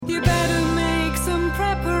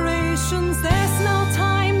emotions, there's no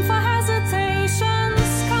time for hesitations.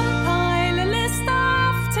 Compile a list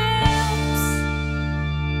of tips.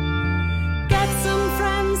 Get some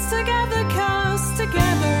friends together, 'cause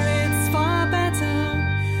together it's far better.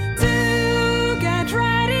 Do get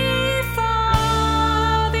ready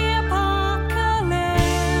for the apocalypse.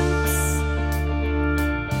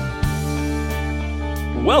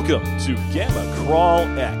 Welcome to Gamma Crawl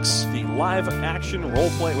X, the live-action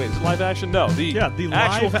roleplay. Wait, is it live-action? No, the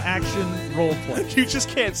live-action roleplay. You just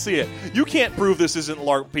can't see it. You can't prove this isn't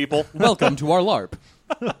LARP, people. Welcome to our LARP.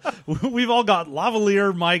 We've all got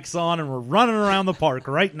lavalier mics on, and we're running around the park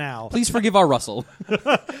right now. Please forgive our Russell.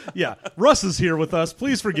 Yeah, Russ is here with us.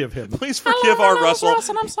 Please forgive him. Please forgive our Russell.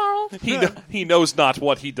 Russell, I'm sorry. He knows not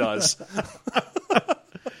what he does.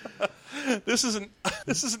 This is an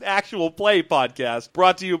actual play podcast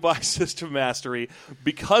brought to you by System Mastery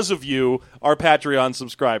because of you, our Patreon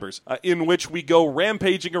subscribers, in which we go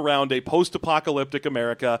rampaging around a post-apocalyptic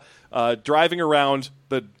America, driving around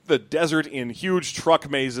the desert in huge truck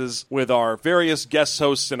mazes with our various guest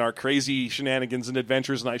hosts and our crazy shenanigans and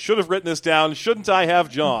adventures. And I should have written this down. Shouldn't I have,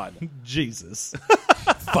 John? Jesus.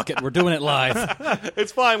 Fuck it, we're doing it live.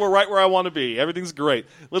 It's fine. We're right where I want to be. Everything's great.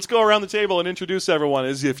 Let's go around the table and introduce everyone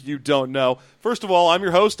as if you don't know. First of all, I'm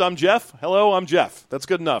your host. I'm Jeff. Hello, I'm Jeff. That's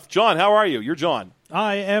good enough. John, how are you? You're John.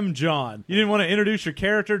 I am John. You didn't want to introduce your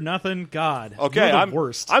character? Nothing? God. Okay, You're the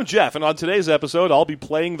worst. I'm Jeff, and on today's episode, I'll be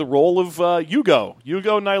playing the role of Yugo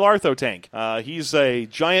Nylartho Tank. He's a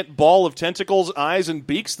giant ball of tentacles, eyes, and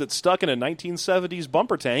beaks that's stuck in a 1970s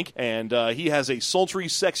bumper tank, and he has a sultry,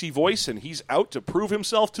 sexy voice, and he's out to prove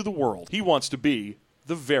himself to the world. He wants to be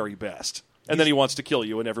the very best. And then he wants to kill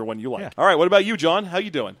you and everyone you like. Yeah. All right, what about you, John? How you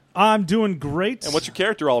doing? I'm doing great. And what's your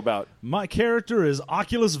character all about? My character is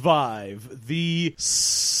Oculus Vive, the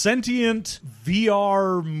sentient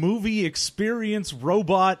VR movie experience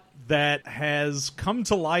robot that has come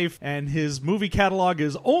to life, and his movie catalog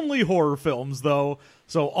is only horror films, though,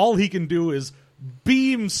 so all he can do is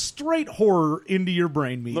beam straight horror into your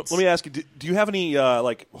brain meats. Let me ask you, do you have any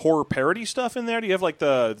like horror parody stuff in there? Do you have like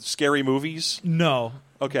the scary movies? No.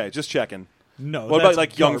 Okay, just checking. No. What about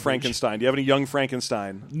like Young garbage. Frankenstein? Do you have any Young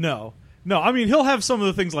Frankenstein? No. I mean, he'll have some of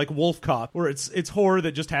the things like Wolf Cop, where it's horror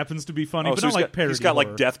that just happens to be funny, but so not like parody. He's got horror.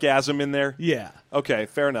 like Deathgasm in there? Yeah. Okay,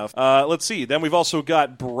 fair enough. Let's see. Then we've also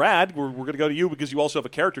got Brad. We're going to go to you because you also have a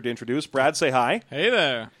character to introduce. Brad, say hi. Hey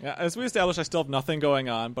there. Yeah, as we established, I still have nothing going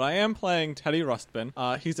on, but I am playing Teddy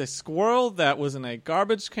Rustbin. He's a squirrel that was in a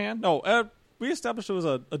garbage can. No, we established it was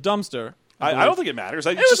a dumpster. I don't think it matters.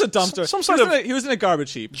 It was a dumpster. Some sort of he was in a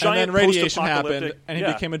garbage heap, and then radiation happened, and he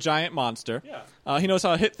became a giant monster. Yeah. He knows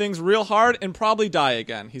how to hit things real hard and probably die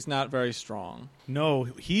again. He's not very strong. No,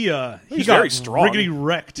 he got very strong. riggedy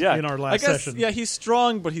wrecked in our last session. Yeah, he's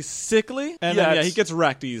strong, but he's sickly, and then, he gets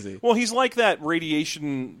wrecked easy. Well, he's like that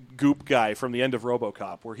radiation goop guy from the end of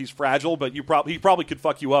RoboCop, where he's fragile, but he probably could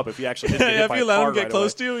fuck you up if he actually didn't get hit by if you a let car him get right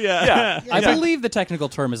close away. to you, yeah. I believe the technical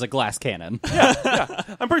term is a glass cannon.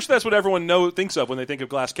 I'm pretty sure that's what everyone thinks of when they think of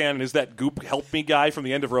Glass Cannon, is that goop help me guy from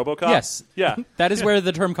the end of RoboCop. Yes. Yeah. That is where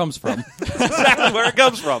the term comes from. That's exactly where it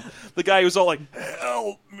comes from. The guy who's all like,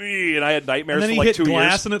 help me, and I had nightmares And then for he like hit 2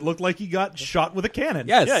 glass, years. and it looked like he got shot with a cannon.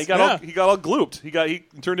 Yes. Yeah, he got all glooped. He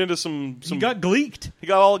turned into some. He got gleeked. He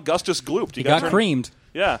got all Augustus glooped. He got creamed.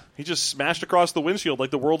 Yeah, he just smashed across the windshield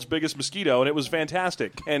like the world's biggest mosquito, and it was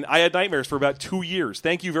fantastic. And I had nightmares for about 2 years.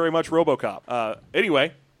 Thank you very much, RoboCop.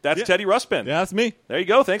 Anyway, that's Teddy Rustbin. Yeah, that's me. There you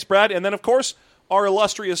go. Thanks, Brad. And then, of course, our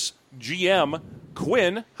illustrious GM,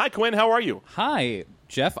 Quinn. Hi, Quinn. How are you? Hi,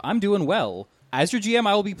 Jeff. I'm doing well. As your GM,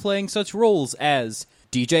 I will be playing such roles as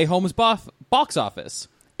DJ Holmes Box Office,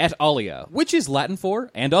 et alia, which is Latin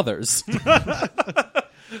for and others.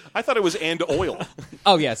 I thought it was and oil.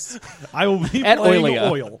 Oh, yes. I will be At playing Oilia.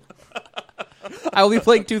 oil. I will be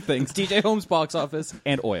playing two things, DJ Holmes Box Office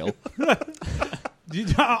and oil.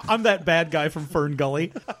 I'm that bad guy from Fern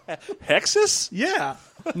Gully. Hexus? Yeah.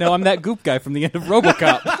 No, I'm that goop guy from the end of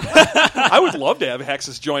RoboCop. I would love to have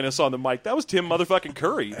Hexus join us on the mic. That was Tim motherfucking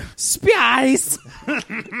Curry. Spice!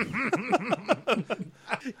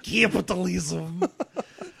 Capitalism.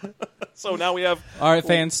 So now we have... All right,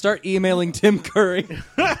 fans, start emailing Tim Curry.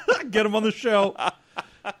 Get him on the show.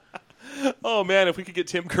 Oh, man, if we could get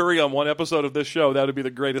Tim Curry on one episode of this show, that would be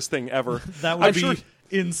the greatest thing ever. That would be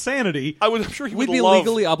insanity. I'm sure he would We'd be love...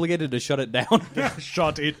 legally obligated to shut it down.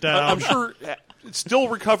 Shut it down. I'm sure, still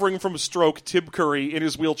recovering from a stroke, Tim Curry in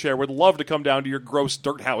his wheelchair would love to come down to your gross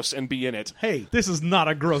dirt house and be in it. Hey, this is not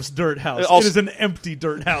a gross dirt house. Also- it is an empty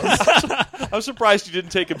dirt house. I'm surprised you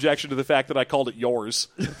didn't take objection to the fact that I called it yours.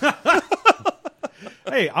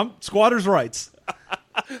 Hey, I'm squatters' rights.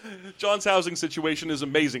 John's housing situation is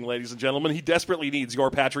amazing, ladies and gentlemen. He desperately needs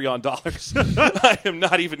your Patreon dollars. I am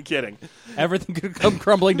not even kidding. Everything could come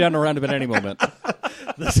crumbling down around him at any moment.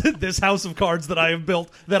 This house of cards that I have built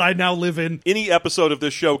that I now live in. Any episode of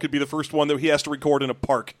this show could be the first one that he has to record in a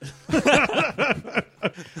park.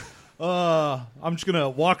 I'm just gonna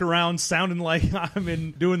walk around sounding like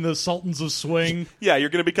I'm doing the Sultans of Swing. Yeah, you're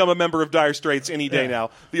going to become a member of Dire Straits any day now.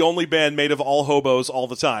 The only band made of all hobos all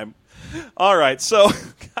the time. All right, so,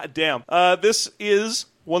 goddamn. This is,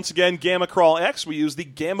 once again, Gamma Crawl X. We use the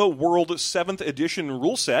Gamma World 7th Edition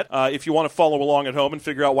rule set. If you want to follow along at home and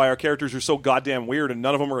figure out why our characters are so goddamn weird and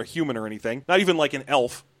none of them are a human or anything. Not even like an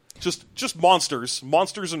elf. Just monsters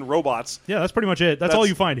and robots. Yeah, that's pretty much it. That's all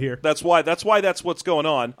you find here. That's what's going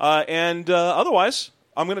on. Otherwise,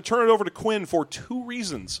 I'm going to turn it over to Quinn for 2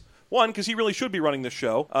 reasons. 1, because he really should be running this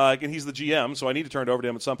show, and he's the GM, so I need to turn it over to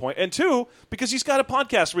him at some point. And 2, because he's got a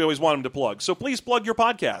podcast we always want him to plug. So please plug your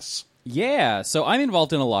podcasts. Yeah, so I'm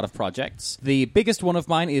involved in a lot of projects. The biggest one of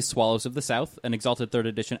mine is Swallows of the South, an Exalted 3rd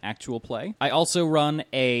Edition actual play. I also run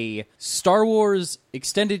a Star Wars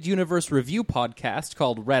Extended Universe review podcast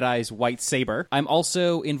called Red Eyes White Saber. I'm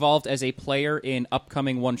also involved as a player in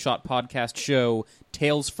upcoming one-shot podcast show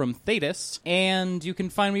Tales from Thetis, and you can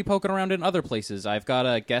find me poking around in other places. I've got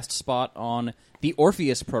a guest spot on the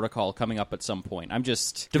Orpheus Protocol coming up at some point. I'm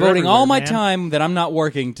just devoting all my time that I'm not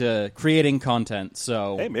working to creating content,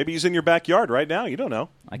 so... Hey, maybe he's in your backyard right now. You don't know.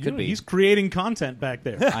 I could be. He's creating content back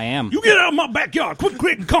there. I am. You get out of my backyard. Quit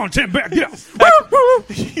creating content back there.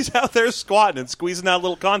 He's out there squatting and squeezing out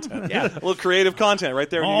little content. Yeah, a little creative content right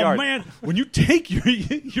there in your yard. Oh, man. When you take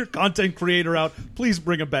your content creator out, please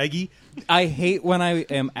bring a baggie. I hate when I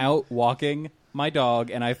am out walking my dog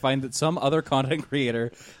and I find that some other content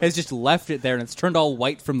creator has just left it there and it's turned all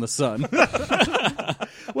white from the sun.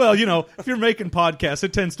 Well, if you're making podcasts,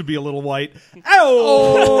 it tends to be a little white.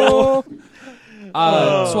 Ow!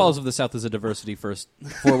 Swallows of the South is a diversity-first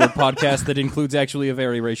forward podcast that includes actually a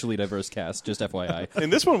very racially diverse cast, just FYI. In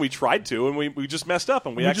this one, we tried to, and we just messed up,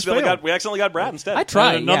 and we just accidentally got Brad instead. I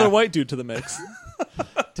tried. Another yeah. white dude to the mix.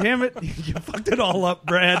 Damn it. You fucked it all up,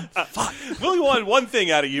 Brad. We only wanted one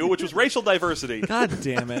thing out of you, which was racial diversity. God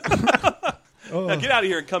damn it. Now get out of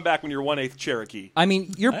here and come back when you're 1/8 Cherokee. I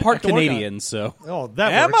mean, you're part can work on Canadian, so... Oh,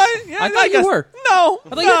 that Am works. I? Yeah, I thought you were. No. I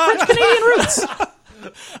thought you had French-Canadian roots.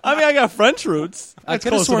 I mean, I got French roots. I could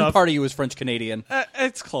have close sworn enough. part of you was French-Canadian.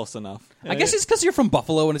 It's close enough. I guess it's because you're from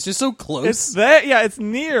Buffalo and it's just so close. It's there. Yeah, it's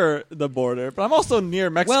near the border, but I'm also near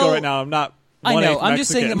Mexico Well, right now. I'm not. I know. 1/8 I'm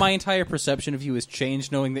just saying that Mexican. my entire perception of you has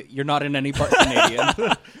changed knowing that you're not in any part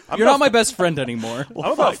Canadian. You're not my best friend anymore.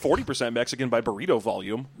 I'm about 40% Mexican by burrito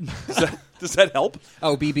volume. Does that help?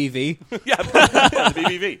 Oh, BBV? Yeah, the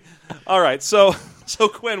BBV. All right, so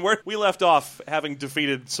Quinn, we left off having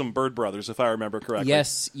defeated some Bird Brothers, if I remember correctly.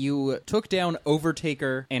 Yes, you took down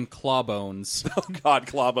Overtaker and Clawbones, Oh, God,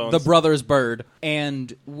 Clawbones. the brothers Bird,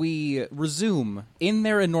 and we resume in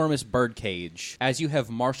their enormous bird cage as you have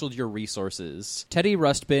marshaled your resources. Teddy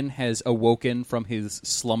Rustbin has awoken from his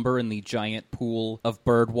slumber in the giant pool of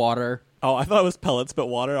bird water. Oh, I thought it was pellets, but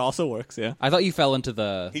water also works. Yeah. I thought you fell into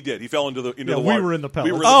the... He did. He fell into the Yeah, we water. were in the pellets.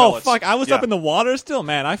 We were in the Oh pellets. fuck! I was Yeah. up in the water still.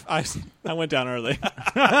 Man, I went down early.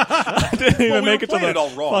 I didn't even Well, we make were it to playing the it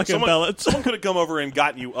all wrong. fucking pellets. Someone could have come over and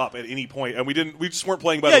gotten you up at any point, and we didn't. We just weren't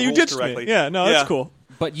playing by Yeah, the you rules ditched correctly. me. Yeah, no, that's cool.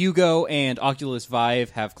 But Yugo and Oculus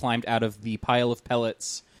Vive have climbed out of the pile of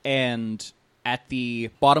pellets, and at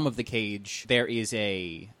the bottom of the cage, there is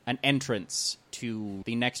an entrance to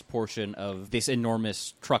the next portion of this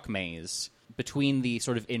enormous truck maze. Between the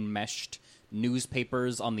sort of enmeshed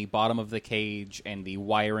newspapers on the bottom of the cage and the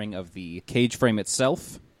wiring of the cage frame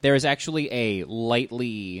itself, there is actually a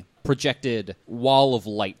lightly projected wall of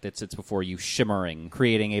light that sits before you, shimmering,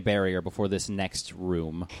 creating a barrier before this next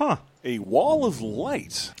room. Huh. A wall of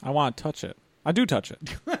light. I want to touch it. I do touch it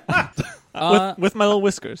with my little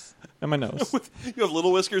whiskers and my nose. You have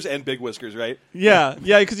little whiskers and big whiskers, right? Yeah,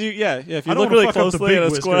 because if you I look don't really want to fuck up the closely big at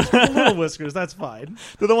a whiskers. square, The little whiskers, that's fine.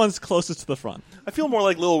 they're the ones closest to the front. I feel more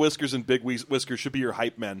like little whiskers and big whiskers should be your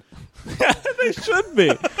hype men. They should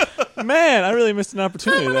be. Man, I really missed an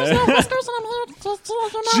opportunity there.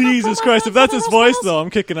 Jesus Christ! If that's his voice, though,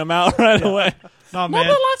 I'm kicking him out right away. No, man.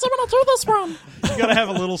 You gotta have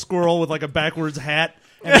a little squirrel with like a backwards hat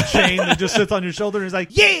and a chain that just sits on your shoulder and is like,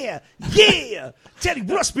 yeah, Teddy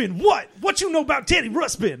Rustbin, what? What you know about Teddy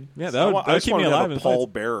Rustbin? Yeah, I that would just keep wanted me to alive. have in a pall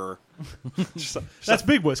fights. bearer. That's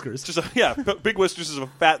Big Whiskers. Big whiskers is a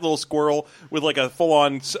fat little squirrel with like a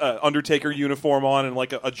full-on Undertaker uniform on and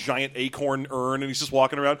like a giant acorn urn, and he's just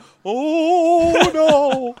walking around. Oh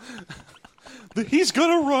no! He's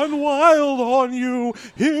gonna run wild on you.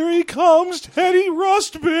 Here he comes, Teddy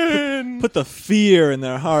Rustbin. Put the fear in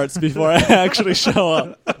their hearts before I actually show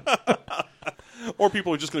up. Or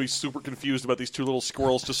people are just going to be super confused about these two little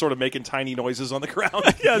squirrels just sort of making tiny noises on the ground.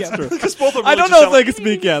 Yeah, it's true. Because both of them I really don't just know if sound they like- can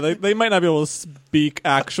speak. Yeah, they might not be able to speak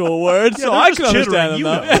actual words, so they're I just can understand chittering,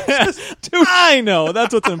 them. Though. I know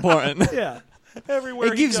that's what's important. Yeah. everywhere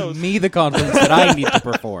It he gives goes. me the confidence that I need to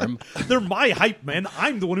perform. They're my hype man.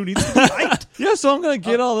 I'm the one who needs to be hyped. Yeah, so I'm gonna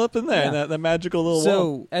get all up in there, in that magical little wall.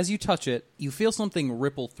 So, as you touch it, you feel something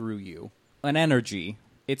ripple through you. An energy.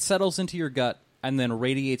 It settles into your gut and then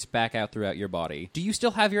radiates back out throughout your body. Do you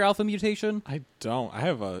still have your alpha mutation? I don't. I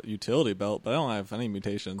have a utility belt, but I don't have any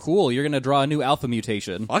mutations. Cool, you're going to draw a new alpha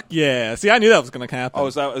mutation. Fuck yeah! See, I knew that was gonna happen. Oh,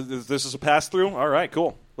 this is a pass through? All right,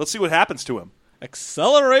 cool. Let's see what happens to him.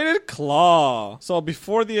 Accelerated Claw. So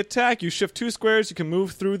before the attack, you shift 2 squares. You can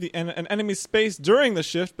move through an enemy's space during the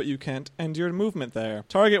shift, but you can't end your movement there.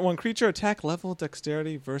 Target 1 creature, attack level,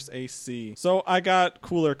 dexterity versus AC. So I got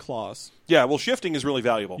cooler claws. Yeah, well, shifting is really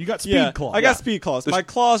valuable. You got speed claw. I got speed claws. My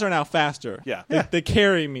claws are now faster. Yeah. They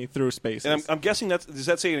carry me through spaces. And I'm guessing does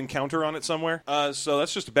that say an encounter on it somewhere? So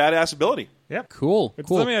that's just a badass ability. Yep. Cool, Does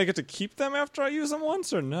cool. that mean I get to keep them after I use them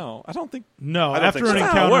once, or no? I don't think... No, I don't after think an so.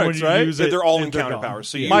 That's how it encounter, works, when you right? use it, They're all they're encounter gone. powers.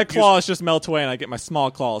 So you- My claws just melt away, and I get my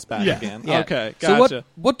small claws back Yeah. again. Yeah. Okay, So gotcha.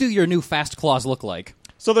 what do your new fast claws look like?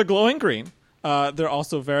 So they're glowing green. They're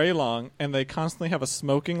also very long, and they constantly have a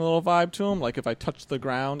smoking little vibe to them. Like if I touch the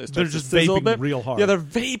ground, it starts They're to just sizzle a vaping bit. real hard. Yeah, they're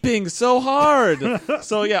vaping so hard.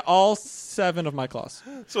 So yeah, all 7 of my claws.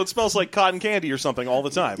 So it smells like cotton candy or something all the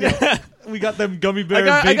time. We got them gummy bear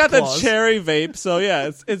I got vape the claws. cherry vape. So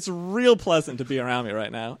yeah, it's real pleasant to be around me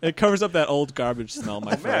right now. It covers up that old garbage smell,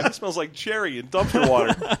 my Man, friend. it smells like cherry and dumpster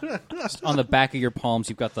water. On the back of your palms,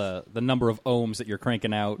 you've got the number of ohms that you're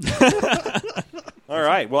cranking out. All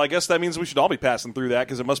right, well, I guess that means we should all be passing through that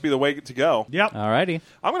because it must be the way to go. Yep. Alrighty.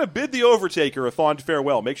 I'm going to bid the Overtaker a fond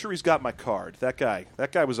farewell. Make sure he's got my card. That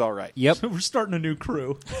guy was all right. Yep. We're starting a new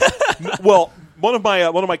crew. Well, one of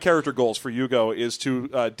my character goals for Yugo is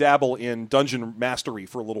to dabble in dungeon mastery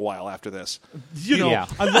for a little while after this. You know, Yeah.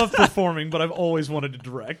 I love performing, but I've always wanted to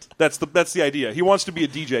direct. That's the idea. He wants to be a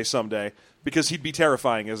DJ someday because he'd be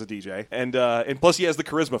terrifying as a DJ, and plus he has the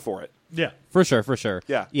charisma for it. Yeah. For sure, for sure.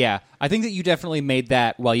 Yeah. Yeah. I think that you definitely made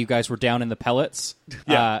that while you guys were down in the pellets.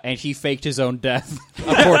 Yeah. And he faked his own death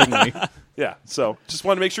accordingly. Yeah, so just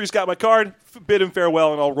want to make sure he's got my card, bid him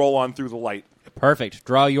farewell, and I'll roll on through the light. Perfect.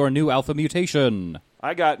 Draw your new alpha mutation.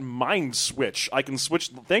 I got Mind Switch. I can switch.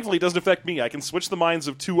 Thankfully, it doesn't affect me. I can switch the minds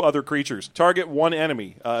of 2 other creatures. Target 1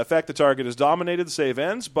 enemy. Effect: the target is dominated. The save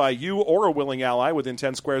ends by you or a willing ally within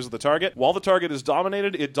 10 squares of the target. While the target is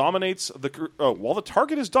dominated, it dominates the. While the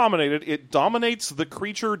target is dominated, it dominates the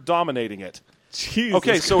creature dominating it. Jesus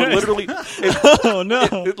Okay, so it Christ. literally. Oh no.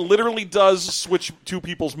 It literally does switch 2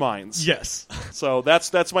 people's minds. Yes. So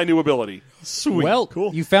that's my new ability. Sweet. Well,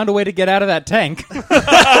 cool. you found a way to get out of that tank.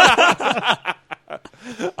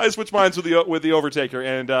 I switch minds with the Overtaker,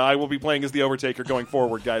 and I will be playing as the Overtaker going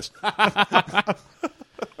forward, guys.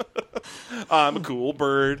 I'm a cool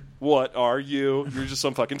bird. What are you? You're just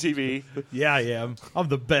some fucking TV. Yeah, I am. I'm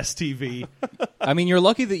the best TV. I mean, you're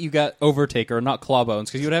lucky that you got Overtaker, not Clawbones,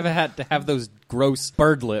 because you would have had to have those gross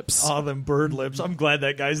bird lips. Oh, them bird lips. I'm glad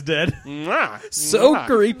that guy's dead. Mwah, So mwah.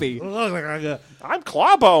 creepy. I'm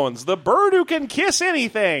Clawbones, the bird who can kiss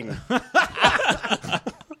anything.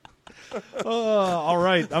 All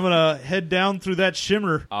right. I'm going to head down through that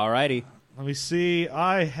shimmer. Alrighty. Let me see.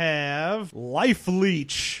 I have Life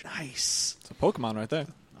Leech. Nice. It's a Pokemon right there.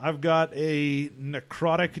 I've got a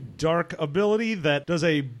Necrotic Dark ability that does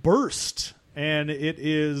a burst, and it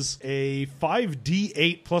is a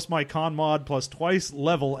 5d8 plus my con mod plus twice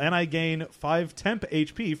level, and I gain 5 temp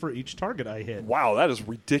HP for each target I hit. Wow, that is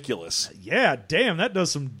ridiculous. Yeah, damn, that does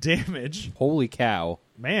some damage. Holy cow.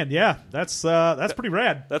 Man, yeah, that's pretty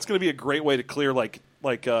rad. That's going to be a great way to clear like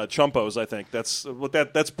chumpos. I think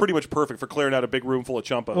that's pretty much perfect for clearing out a big room full of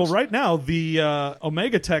chumpos. Well, right now, the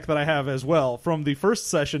Omega Tech that I have as well from the first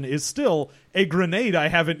session is still a grenade I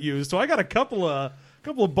haven't used, so I got a couple of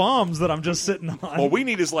bombs that I'm just sitting on. What we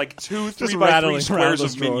need is like 2 3 Just by 3 rattling around squares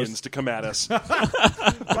those of drawers. minions to come at us.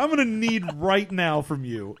 What I'm going to need right now from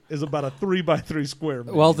you is about a 3x3 square.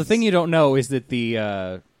 Well, the thing you don't know is that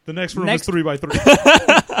the next room next- is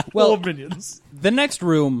 3x3. Well- Full of minions. the next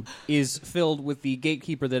room is filled with the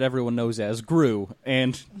gatekeeper that everyone knows as Gru,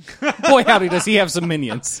 and boy howdy does he have some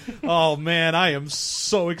minions. Oh man, I am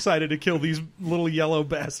so excited to kill these little yellow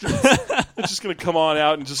bastards. It's just going to come on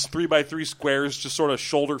out and just 3 by 3 squares, just sort of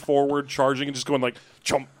shoulder forward, charging and just going like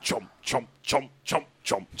chomp, chomp, chomp, chomp, chomp,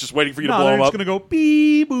 chomp, just waiting for you to No, blow they're them just up. going to go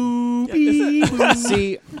bee boo. Booby.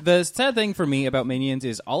 See, the sad thing for me about Minions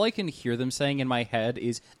is all I can hear them saying in my head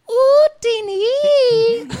is "Ooh,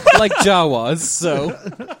 teeny," like Jawas. So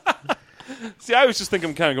See, I was just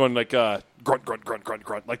thinking, kind of going like grunt, grunt, grunt, grunt,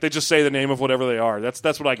 grunt. Like they just say the name of whatever they are. That's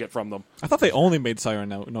what I get from them. I thought they only made siren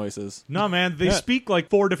noises. No, man, they Yeah. speak like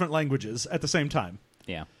 4 different languages at the same time.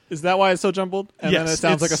 yeah, Is that why it's so jumbled? And then Yes, it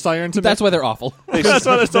sounds it's- like a siren to me? that's why they're awful. That's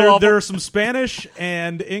why they're so There, awful. there are some Spanish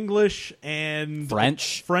and English and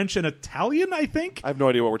French. and Italian, I think. I have no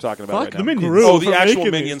idea what we're talking about Fuck right the now. Minions. Gru Oh, the for actual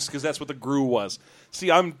making Minions, because that's what the Gru was.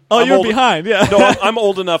 See, I'm Oh, you're old- behind, yeah. No, I'm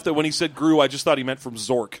old enough that when he said Gru, I just thought he meant from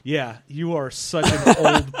Zork. Yeah, you are such an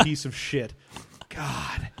old piece of shit.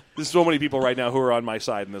 God. There's so many people right now who are on my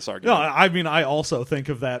side in this No, argument. I mean I also think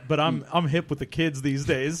of that, but I'm hip with the kids these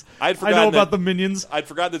days. I'd I know forgotten about that- the Minions. I'd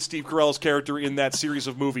forgotten that Steve Carell's character in that series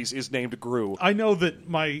of movies is named Gru. I know that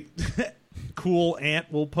my cool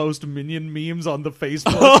aunt will post Minion memes on the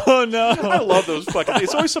Facebook. Oh, no. I love those fucking.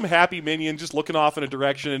 It's always some happy minion just looking off in a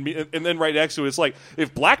direction, and then right next to it, it's like,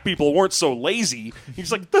 if black people weren't so lazy,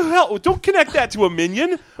 he's like, the hell, don't connect that to a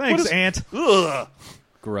minion. Thanks, What is- Aunt. Ugh.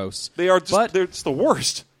 Gross. They are just, But- they're just the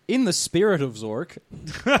worst. In the spirit of Zork,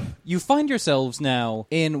 you find yourselves now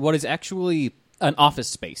in what is actually an office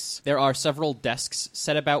space. There are several desks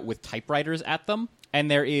set about with typewriters at them,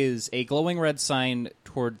 and there is a glowing red sign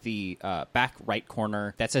toward the back right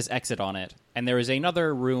corner that says exit on it. And there is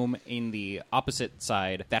another room in the opposite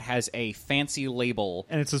side that has a fancy label.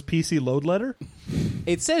 And it says PC load letter.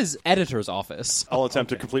 It says editor's office. I'll attempt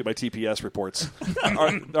to complete my TPS reports.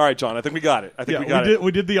 All right, John, I think we got it. I think we got it.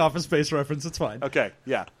 We did the Office Space reference. It's fine. Okay,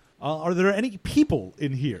 yeah. Are there any people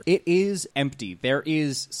in here? It is empty. There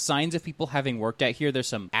is signs of people having worked out here. There's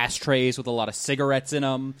some ashtrays with a lot of cigarettes in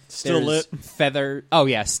them. Still There's lit. Feather. Oh,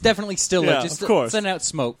 yes. Definitely still Yeah, lit. Just of course. sending out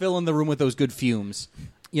smoke. Filling the room with those good fumes.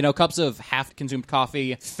 You know, cups of half-consumed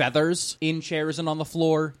coffee, feathers in chairs and on the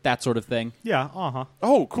floor, that sort of thing. Yeah. Uh-huh.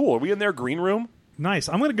 Oh, cool. Are we in their green room? Nice.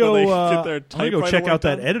 I'm gonna Will they go. get their I'm gonna go typewriter check out work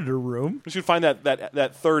that done? editor room. We should find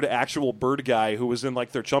that third actual bird guy who was in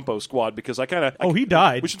like their Chumpo squad because I kind of. Oh, he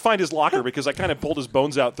died. We should find his locker because I kind of pulled his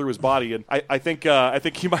bones out through his body, and I think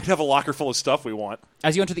he might have a locker full of stuff we want.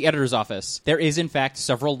 As you enter the editor's office, there is, in fact,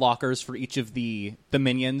 several lockers for each of the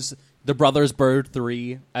minions. The Brothers Bird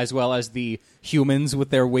 3, as well as the humans with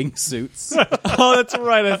their wingsuits. Oh, that's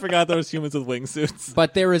right. I forgot there was humans with wingsuits.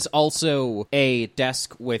 But there is also a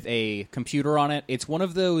desk with a computer on it. It's one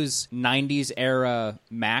of those 90s era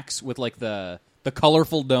Macs with like the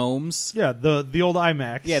colorful domes. Yeah, the old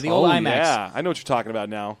IMAX. Yeah, the old IMAX. Yeah, I know what you're talking about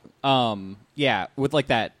now. Yeah, with like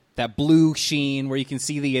that blue sheen where you can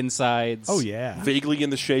see the insides. Oh yeah. Vaguely in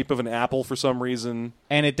the shape of an apple for some reason.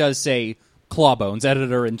 And it does say Clawbones,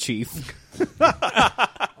 editor-in-chief.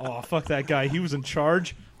 Oh fuck that guy. He was in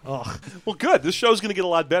charge. Ugh. Well, good. This show's going to get a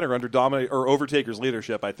lot better under Overtaker's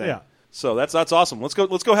leadership, I think. Yeah. So that's awesome. Let's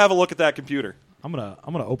go have a look at that computer. I'm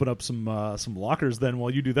gonna open up some lockers then while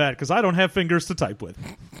you do that because I don't have fingers to type with.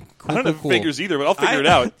 I don't have cool. fingers either, but I'll figure it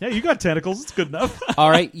out. Yeah, you got tentacles. It's good enough. All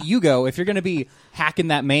right, you go. If you're going to be hacking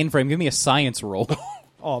that mainframe, give me a science roll.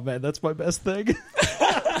 Oh man, that's my best thing.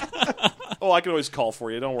 Oh, I can always call for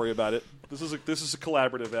you. Don't worry about it. This is a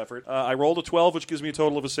collaborative effort. I rolled a 12, which gives me a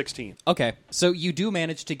total of a 16. Okay, so you do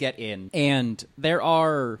manage to get in, and there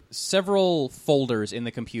are several folders in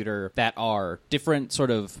the computer that are different sort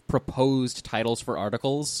of proposed titles for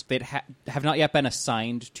articles that have not yet been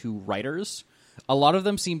assigned to writers. A lot of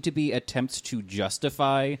them seem to be attempts to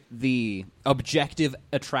justify the objective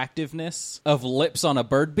attractiveness of lips on a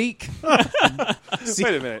bird beak. Wait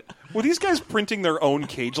a minute. Were these guys printing their own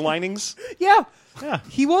cage linings? Yeah, Yeah.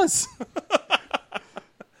 he was.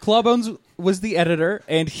 Clawbones was the editor,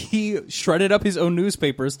 and he shredded up his own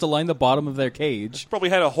newspapers to line the bottom of their cage. Probably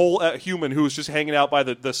had a whole human who was just hanging out by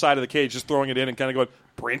the side of the cage, just throwing it in and kind of going,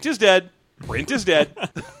 "Print is dead. Print is dead."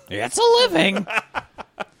 It's a living.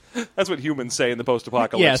 That's what humans say in the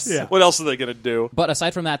post-apocalypse. Yes. Yeah. What else are they going to do? But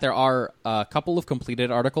aside from that, there are a couple of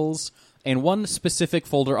completed articles and one specific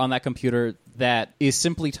folder on that computer that is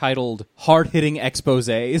simply titled Hard-Hitting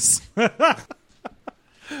Exposés.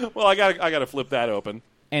 Well, I got to flip that open.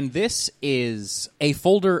 And this is a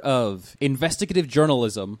folder of investigative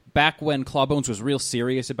journalism back when Clawbones was real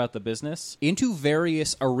serious about the business into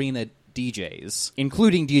various arena DJs,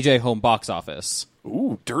 including DJ Home Box Office.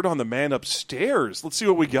 Ooh, dirt on the man upstairs. Let's see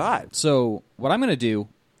what we got. So what I'm going to do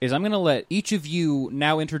is I'm going to let each of you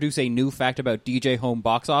now introduce a new fact about DJ Home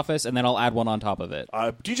Box Office, and then I'll add one on top of it.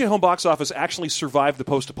 DJ Home Box Office actually survived the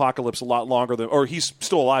post-apocalypse a lot longer than, or he's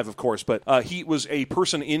still alive, of course, but he was a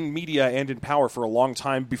person in media and in power for a long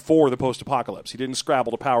time before the post-apocalypse. He didn't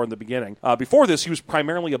scrabble to power in the beginning. Before this, he was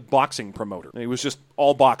primarily a boxing promoter. He was just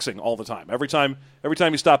all boxing all the time. Every time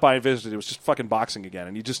he stopped by and visited, it was just fucking boxing again.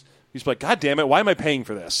 And he's like, God damn it, why am I paying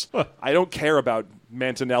for this? I don't care about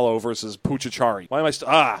Manganiello versus Pucciari. Why am I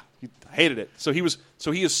he hated it. So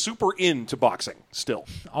he is super into boxing still.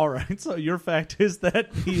 All right, so your fact is that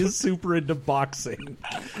he is super into boxing.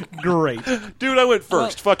 Great. Dude, I went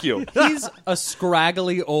first. Fuck you. He's a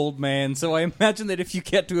scraggly old man, so I imagine that if you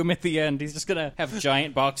get to him at the end, he's just going to have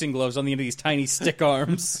giant boxing gloves on the end of these tiny stick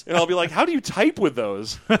arms. And I'll be like, how do you type with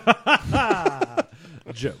those?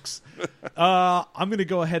 Jokes. I'm going to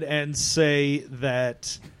go ahead and say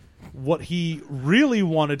that what he really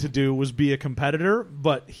wanted to do was be a competitor,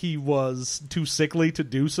 but he was too sickly to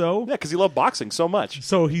do so. Yeah, because he loved boxing so much.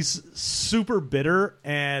 So he's super bitter,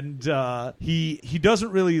 and he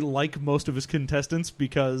doesn't really like most of his contestants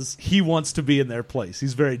because he wants to be in their place.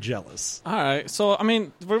 He's very jealous. All right, so I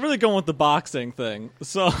mean, we're really going with the boxing thing.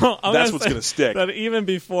 So That's what's gonna stick. That even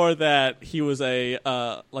before that, he was a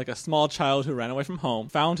small child who ran away from home,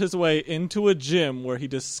 found his way into a gym where he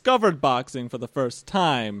discovered boxing for the first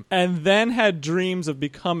time, and then had dreams of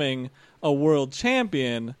becoming a world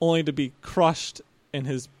champion, only to be crushed in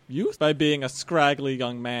his youth by being a scraggly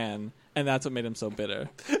young man. And that's what made him so bitter.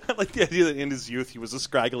 I like the idea that in his youth he was a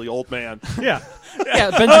scraggly old man. Yeah.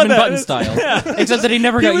 Yeah, Benjamin Button style. Except that he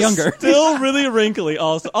never got younger. Still really wrinkly.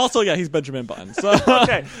 Also, yeah, he's Benjamin Button. So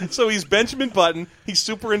Okay, so he's Benjamin Button. He's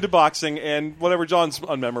super into boxing and whatever John's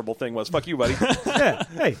unmemorable thing was. Fuck you, buddy. Yeah.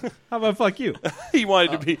 Hey, how about fuck you? He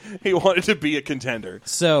wanted to be a contender.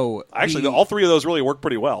 So Actually, all three of those really worked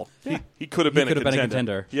pretty well. Yeah. He could have been a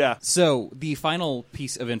contender. Yeah. So the final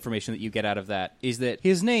piece of information that you get out of that is that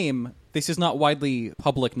his name, this is not widely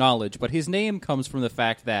public knowledge, but his name comes from the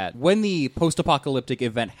fact that when the post-apocalyptic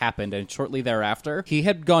event happened and shortly thereafter, he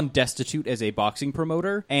had gone destitute as a boxing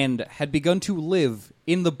promoter and had begun to live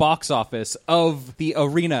in the box office of the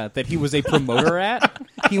arena that he was a promoter at.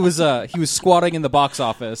 He was squatting in the box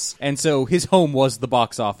office, and so his home was the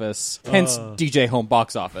box office, hence DJ Home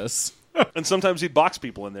Box Office. And sometimes he'd box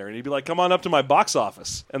people in there, and he'd be like, "Come on up to my box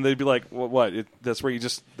office," and they'd be like, "What? That's where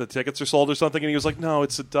the tickets are sold or something?" And he was like, "No,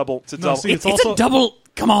 it's a double. It's a double. see, It's a double.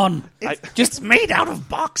 Come on, It's made out of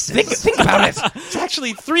boxes. think about it. It's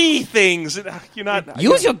actually three things. You're not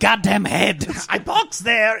Use your goddamn head. I box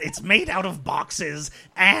there. It's made out of boxes,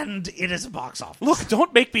 and it is a box office. Look,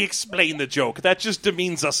 don't make me explain the joke. That just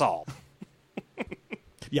demeans us all."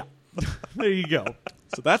 Yeah. There you go.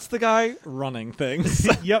 So that's the guy running things.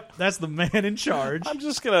 Yep, that's the man in charge. I'm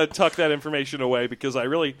just gonna tuck that information away because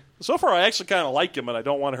so far I actually kind of like him, and I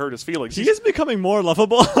don't want to hurt his feelings. He is becoming more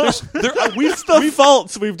lovable. It's the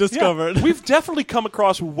faults we've discovered. Yeah, we've definitely come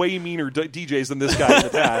across way meaner DJs than this guy in the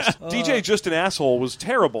past. DJ Just an Asshole was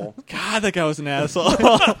terrible. God, that guy was an asshole.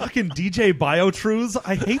 Fucking DJ Biotruths.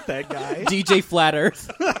 I hate that guy. DJ Flat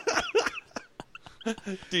Earth.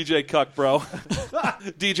 DJ Cuck, bro.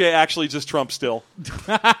 DJ actually just Trump still.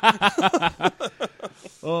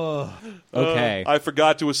 Okay. I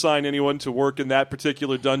forgot to assign anyone to work in that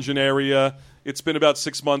particular dungeon area. It's been about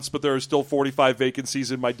 6 months, but there are still 45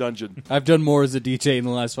 vacancies in my dungeon. I've done more as a DJ in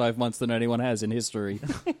the last 5 months than anyone has in history.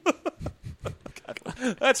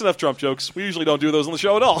 That's enough Trump jokes. We usually don't do those on the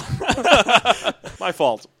show at all. My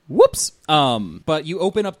fault. Whoops. But you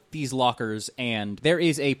open up these lockers, and there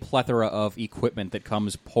is a plethora of equipment that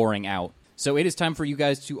comes pouring out. So it is time for you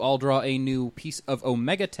guys to all draw a new piece of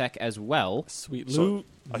Omega Tech as well. Sweet So loot.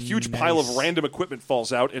 a huge pile of random equipment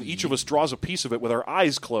falls out, and each of us draws a piece of it with our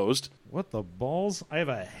eyes closed. What the balls? I have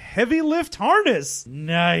a heavy lift harness.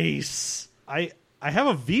 Nice. I have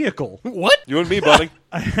a vehicle. What? You and me, buddy.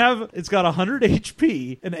 It's got 100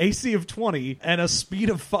 HP, an AC of 20, and a speed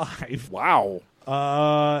of 5. Wow.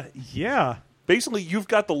 Yeah. Basically, you've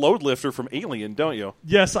got the load lifter from Alien, don't you?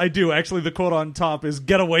 Yes, I do. Actually, the quote on top is,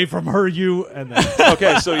 "Get away from her, you," and then...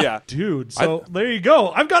 Okay, so yeah. Dude, so there you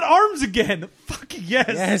go. I've got arms again. Fuck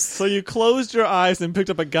yes. So you closed your eyes and picked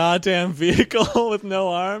up a goddamn vehicle with no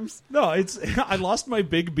arms? No, I lost my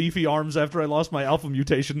big beefy arms after I lost my alpha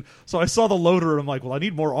mutation, so I saw the loader and I'm like, well, I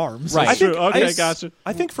need more arms. Right. True. Okay, gotcha.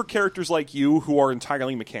 I think for characters like you who are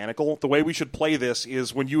entirely mechanical, the way we should play this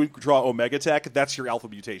is when you draw Omega Tech, that's your alpha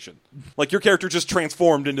mutation. Like your character just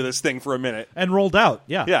transformed into this thing for a minute. And rolled out.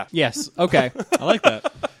 Yeah. Yeah. Yes. Okay. I like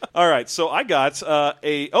that. All right, so I got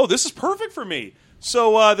this is perfect for me.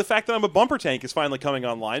 So the fact that I'm a bumper tank is finally coming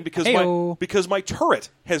online because Heyo. my turret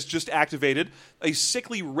has just activated. A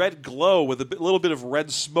sickly red glow with a little bit of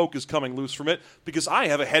red smoke is coming loose from it because I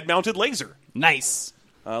have a head-mounted laser. Nice.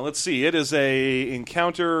 Let's see. It is a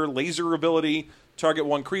encounter laser ability. Target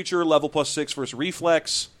one creature, level +6 versus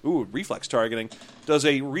reflex. Ooh, reflex targeting. Does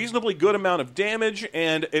a reasonably good amount of damage,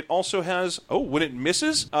 and it also has... Oh, when it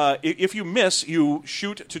misses, if you miss, you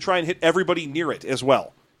shoot to try and hit everybody near it as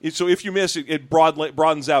well. So if you miss, it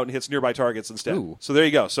broadens out and hits nearby targets instead. Ooh. So there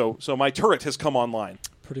you go. So my turret has come online.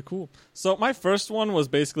 Pretty cool. So my first one was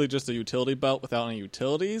basically just a utility belt without any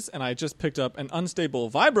utilities, and I just picked up an unstable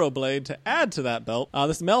vibroblade to add to that belt.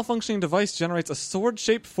 This malfunctioning device generates a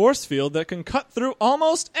sword-shaped force field that can cut through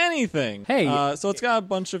almost anything. Hey. So it's got a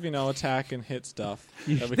bunch of, attack and hit stuff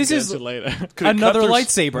that we This can is- get into later. Could it Another cut through-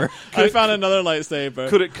 lightsaber. I found another lightsaber.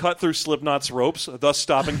 Could it cut through Slipknot's ropes, thus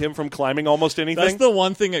stopping him from climbing almost anything? That's the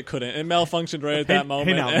one thing it couldn't. It malfunctioned right at that moment.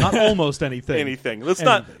 Hey, now, not almost anything. anything. Let's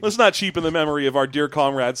Anything. not cheapen the memory of our dear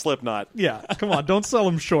comrade Slipknot. Yeah, come on, don't sell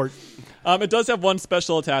him short. It does have one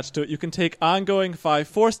special attached to it. You can take ongoing 5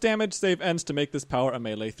 force damage, save ends to make this power a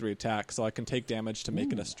melee 3 attack, so I can take damage to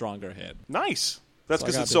make it a stronger hit. Nice. That's So I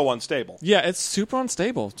because got it's it. so unstable. Yeah, it's super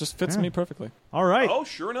unstable. Just fits me perfectly. All right. Oh,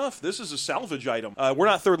 sure enough, this is a salvage item. We're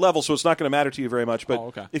not third level, so it's not going to matter to you very much. But Oh,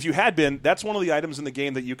 okay. if you had been, that's one of the items in the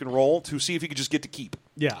game that you can roll to see if you could just get to keep.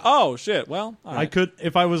 Yeah. Oh, shit. Well, all I right. could,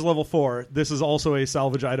 if I was level 4, this is also a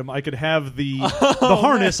salvage item. I could have the the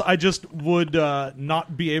harness. I just would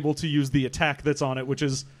not be able to use the attack that's on it, which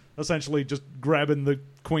is essentially just grabbing the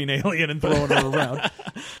queen alien and throwing her around.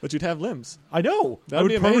 But you'd have limbs. I know. I That'd would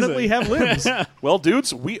be amazing. permanently have limbs. Well,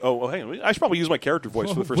 dudes, hang on. I should probably use my character voice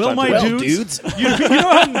for the first Well, time. my today. dudes. You know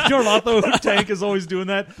how Jorlotho Tank is always doing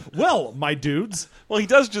that? Well, my dudes. Well, he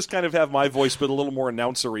does just kind of have my voice, but a little more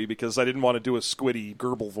announcery because I didn't want to do a squiddy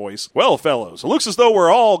Gerbil voice. Well, fellows, it looks as though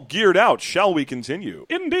we're all geared out. Shall we continue?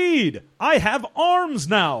 Indeed. I have arms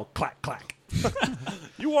now. Clack, clack.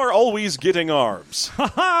 You are always getting arms. Ha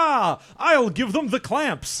ha! I'll give them the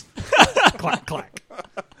clamps. Clack, clack.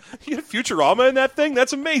 You had Futurama in that thing?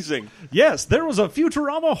 That's amazing. Yes, there was a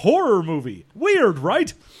Futurama horror movie. Weird,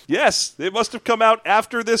 right? Yes, it must have come out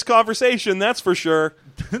after this conversation, that's for sure.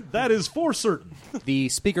 That is for certain. The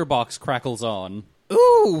speaker box crackles on.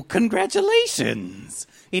 Ooh, congratulations!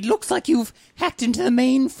 It looks like you've hacked into the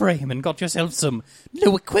mainframe and got yourself some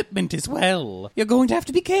new equipment as well. You're going to have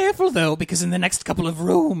to be careful, though, because in the next couple of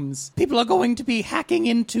rooms, people are going to be hacking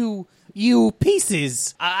into you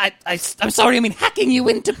pieces. I'm sorry, I mean hacking you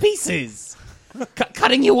into pieces.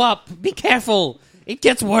 Cutting you up. Be careful. It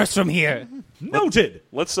gets worse from here. Noted.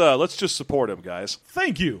 Let's just support him, guys.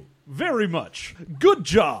 Thank you very much. Good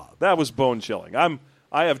job. That was bone chilling.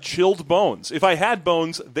 I have chilled bones. If I had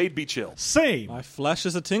bones, they'd be chilled. Same. My flesh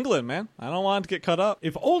is a tingling, man. I don't want it to get cut up.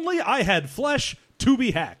 If only I had flesh to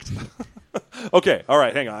be hacked. Okay, all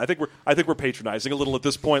right, hang on. I think we're patronizing a little at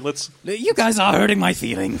this point. Let's You guys are hurting my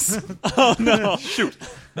feelings. shoot.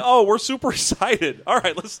 Oh, we're super excited. All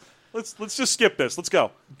right, let's just skip this. Let's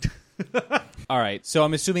go. All right, so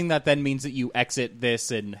I'm assuming that then means that you exit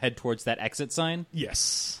this and head towards that exit sign?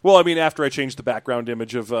 Yes. Well, I mean, after I changed the background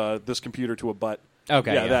image of this computer to a butt.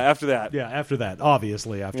 Okay, Yeah, yeah. after that. Yeah, after that.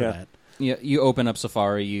 Obviously, after Yeah. that. You open up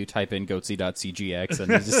Safari, you type in goatsy.cgx,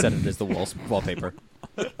 and you just set it as the wallpaper.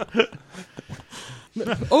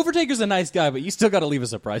 Overtaker's a nice guy, but you still got to leave a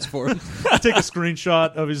surprise for him. I take a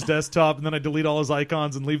screenshot of his desktop, and then I delete all his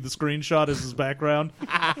icons and leave the screenshot as his background.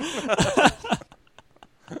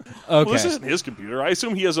 Well, Okay. this isn't his computer. I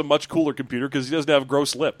assume he has a much cooler computer because he doesn't have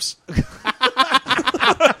gross lips.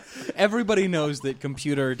 Everybody knows that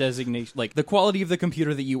computer designation, like the quality of the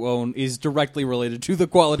computer that you own, is directly related to the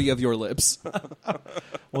quality of your lips.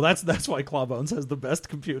 Well, that's why Clawbones has the best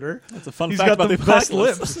computer. That's a fun He's fact got about the the best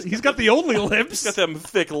apocalypse. lips. He's got the only lips. Got them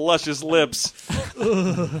thick, luscious lips. How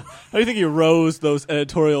do you think he rose those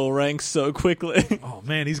editorial ranks so quickly? Oh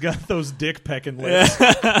man, he's got those dick pecking lips.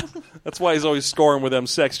 That's why he's always scoring with them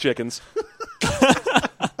sex chickens.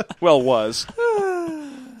 Well, was.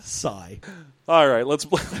 Sigh. All right, let's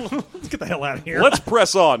Let's get the hell out of here. let's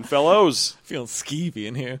press on, fellows. Feeling skeevy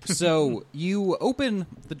in here. So you open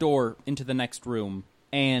the door into the next room,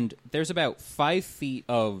 and there's about 5 feet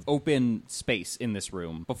of open space in this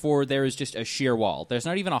room before there is just a sheer wall. There's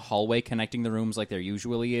not even a hallway connecting the rooms like there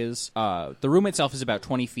usually is. The room itself is about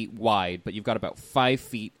 20 feet wide, but you've got about 5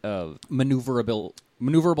 feet of maneuverable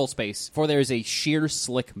maneuverable space, for there is a sheer,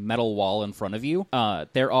 slick metal wall in front of you.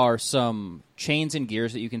 There are some chains and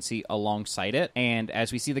gears that you can see alongside it, and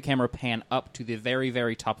as we see the camera pan up to the very,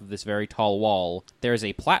 very top of this very tall wall, there's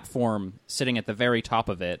a platform sitting at the very top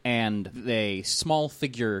of it, and a small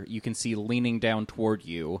figure you can see leaning down toward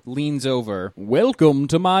you leans over. Welcome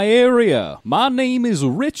to my area. My name is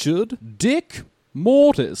Richard Dick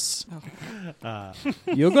Mortis.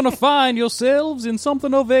 You're gonna find yourselves in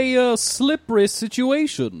something of a slippery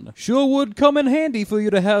situation. Sure would come in handy for you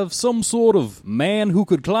to have some sort of man who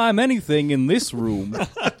could climb anything in this room.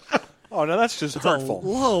 Oh, no, that's just hurtful.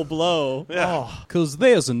 Low blow. Yeah. Cause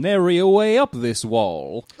there's an area way up this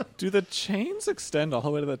wall. Do the chains extend all the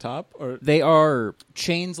way to the top? Or They are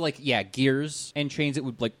chains gears and chains that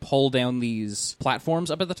would pull down these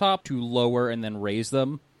platforms up at the top to lower and then raise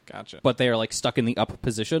them. Gotcha. But they are stuck in the up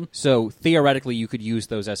position. So theoretically you could use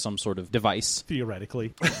those as some sort of device.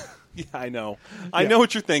 Theoretically. Yeah, I know. I know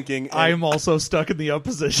what you're thinking. and I am also stuck in the up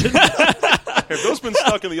position. Have those been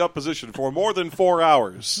stuck in the up position for more than 4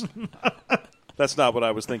 hours? That's not what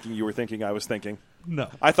I was thinking you were thinking I was thinking. No.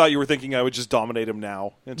 I thought you were thinking I would just dominate him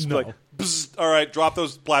now. And just be No. like, bzz, all right, drop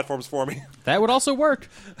those platforms for me. That would also work.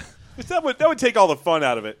 that would take all the fun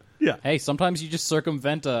out of it. Yeah. Hey, sometimes you just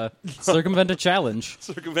circumvent a challenge.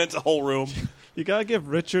 Circumvent a whole room. You gotta give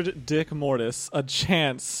Richard Dick Mortis a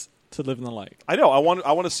chance to live in the light. I know. I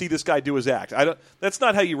want to see this guy do his act. That's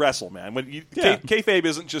not how you wrestle, man. When kayfabe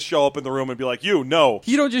isn't just show up in the room and be like, no.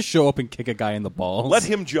 You don't just show up and kick a guy in the balls. Let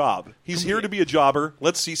him job. He's here to be a jobber.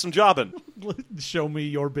 Let's see some jobbing. Show me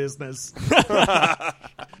your business.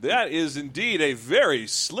 That is indeed a very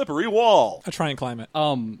slippery wall. I try and climb it.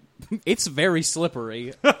 It's very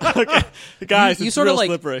slippery. Guys, you it's sort real of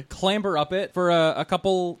slippery. clamber up it for a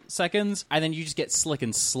couple seconds, and then you just get slick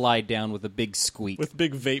and slide down with a big squeak. With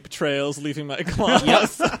big vape trails leaving my claws.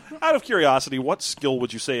 Yep. Out of curiosity, what skill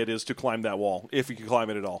would you say it is to climb that wall, if you can climb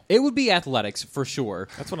it at all? It would be athletics for sure.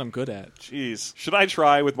 That's what I'm good at. Jeez. Should I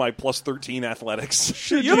try with my plus 13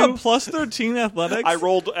 athletics? You have a plus 13 athletics? I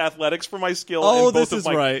rolled athletics for my skill. Oh, and both this of is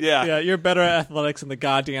my, right. Yeah. You're better at athletics than the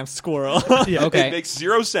goddamn squirrel. Yeah. Okay. It makes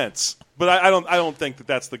zero sense. But I don't think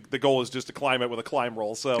that's the goal is just to climb it with a climb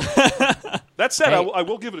roll. So that said, Hey. I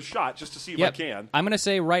will give it a shot just to see if Yep. I can. I'm going to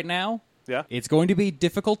say right now, Yeah. it's going to be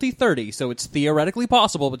difficulty 30, so it's theoretically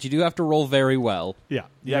possible, but you do have to roll very well. Yeah.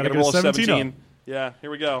 Yeah, I gotta got to roll a 17 17. up. Yeah,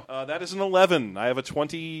 here we go. That is an 11. I have a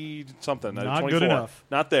 20-something. I have Not 24. good enough.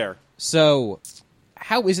 Not there. So,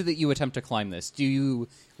 how is it that you attempt to climb this? Do you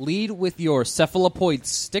lead with your cephalopoid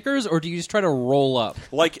stickers, or do you just try to roll up?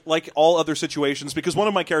 Like all other situations, because one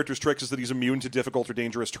of my character's tricks is that he's immune to difficult or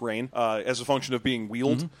dangerous terrain as a function of being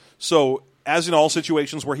wheeled. So, as in all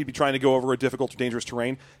situations where he'd be trying to go over a difficult or dangerous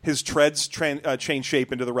terrain, his treads change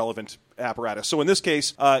shape into the relevant apparatus. So in this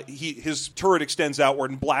case, his turret extends outward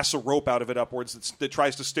and blasts a rope out of it upwards that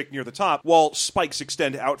tries to stick near the top, while spikes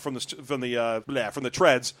extend out from the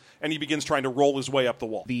treads, and he begins trying to roll his way up the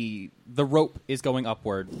wall. The rope is going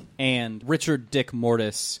upward, and Richard Dick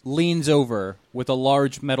Mortis leans over with a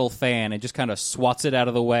large metal fan and just kind of swats it out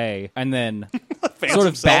of the way, and then sort of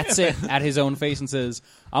himself. bats it at his own face and says,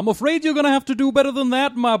 "I'm afraid you're going to have to do better than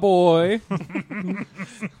that, my boy."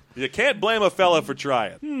 You can't blame a fella for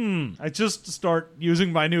trying. I just start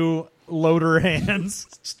using my new loader hands,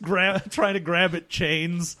 trying to grab at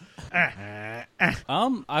chains.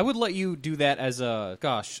 I would let you do that as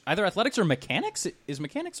either athletics or mechanics. Is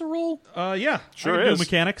mechanics a roll? Yeah, Sure I can is. do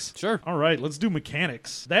mechanics. Sure. All right, let's do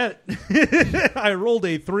mechanics. That I rolled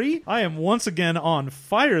a 3. I am once again on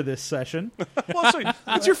fire this session. Well, so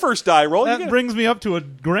it's your first die roll. You That get- brings me up to a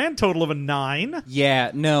grand total of a 9.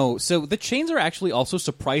 Yeah, no. So the chains are actually also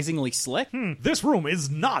surprisingly slick. This room is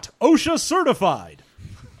not OSHA certified.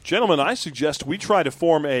 Gentlemen, I suggest we try to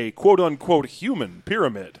form a quote-unquote human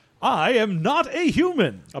pyramid. I am not a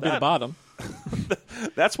human. I'll be the bottom.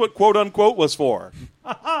 That's what quote-unquote was for.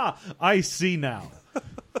 I see now.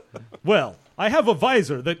 Well, I have a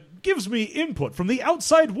visor that gives me input from the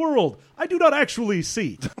outside world I do not actually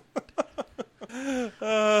see.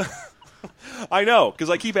 I know, because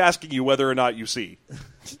I keep asking you whether or not you see.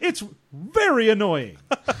 It's very annoying.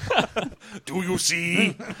 Do you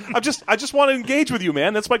see? I just want to engage with you,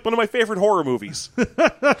 man. That's like one of my favorite horror movies.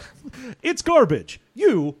 It's garbage.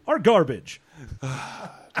 You are garbage.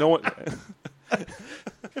 No one.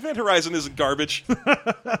 Event Horizon isn't garbage.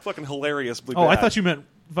 Fucking hilariously bad. Oh, I thought you meant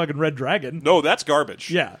fucking Red Dragon. No, that's garbage.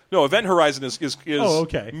 Yeah. No, Event Horizon is Oh,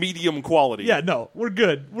 okay. medium quality. Yeah, no, we're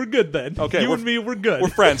good. We're good then. Okay, you we're- and me, we're good. We're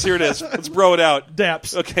friends. Here it is. Let's bro it out.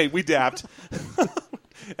 Daps. Okay, we dapped.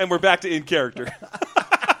 And we're back to in character.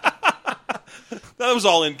 That was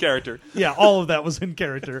all in character. Yeah, all of that was in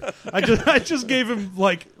character. I just gave him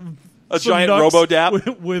like A some giant nuts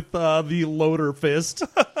robo-dap? with the loader fist.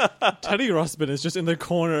 Teddy Ruxpin is just in the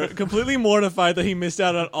corner, completely mortified that he missed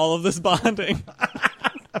out on all of this bonding.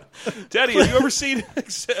 Teddy, have you ever seen...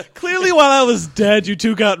 Clearly, while I was dead, you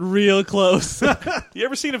two got real close. You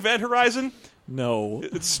ever seen Event Horizon? No.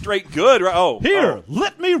 It's straight good, right? Oh. Here,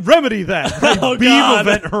 let me remedy that. I Oh, beam God.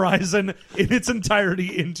 Event Horizon in its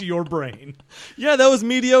entirety into your brain. Yeah, that was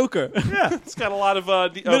mediocre. Yeah. It's got a lot of...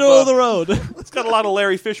 Middle of the road. It's got a lot of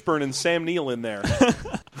Larry Fishburne and Sam Neill in there.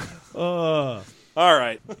 All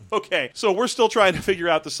right. Okay. So we're still trying to figure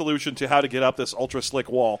out the solution to how to get up this ultra slick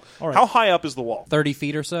wall. All right. How high up is the wall? 30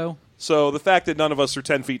 feet or so. So the fact that none of us are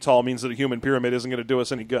 10 feet tall means that a human pyramid isn't going to do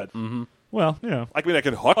us any good. Well, you know. I mean, I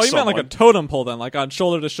can hook Oh, you someone. meant like a totem pole then, like on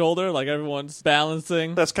shoulder to shoulder, like everyone's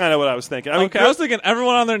balancing. That's kind of what I was thinking. I mean, Okay, I was thinking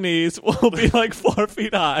everyone on their knees will be like 4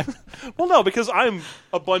 feet high. well, no, because I'm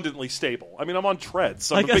abundantly stable. I mean, I'm on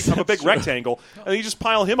treads. I I'm guess a big that's true. rectangle. And you just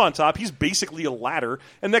pile him on top. He's basically a ladder.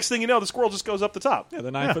 And next thing you know, the squirrel just goes up the top. Yeah, the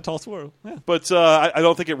 9 foot tall squirrel. Yeah. But I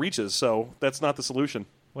don't think it reaches, so that's not the solution.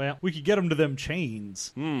 Well, we could get him to them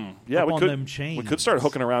chains. Yeah, Up we on could. them chains. We could start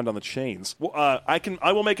hooking around on the chains. Well,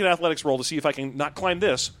 I will make an athletics roll to see if I can not climb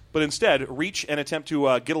this, but instead reach and attempt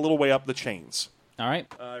to get a little way up the chains. All right.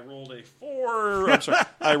 I rolled a 4. I'm sorry.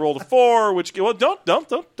 I rolled a 4, which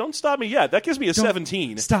don't stop me yet. That gives me a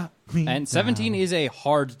 17. Stop me. And 17 is a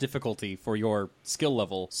hard difficulty for your skill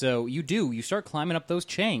level. So you start climbing up those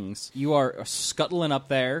chains. You are scuttling up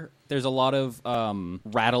there. There's a lot of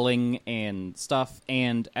rattling and stuff.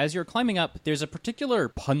 And as you're climbing up, there's a particular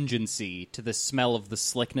pungency to the smell of the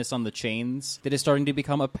slickness on the chains that is starting to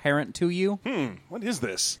become apparent to you. What is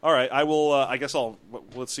this? All right, I will. I guess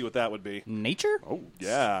let's see what that would be. Nature? Oh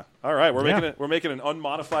yeah. All right, Yeah. we're making an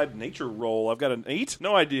unmodified nature roll. I've got an 8.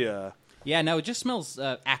 No idea. Yeah, no, it just smells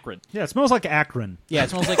acrid. Yeah, it smells like Akron. Yeah,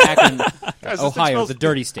 it smells like Akron, Guys, this thing Ohio, smells- the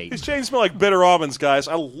dirty state. These chains smell like bitter almonds, guys.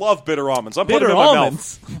 I love bitter almonds. I'm putting Bitter them in my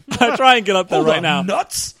almonds. I try and get up there Hold right on, now.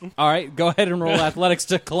 nuts. All right, go ahead and roll athletics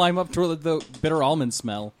to climb up to the bitter almond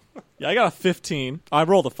smell. Yeah, I got a 15. I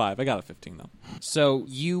rolled a 5. I got a 15 though. So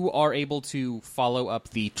you are able to follow up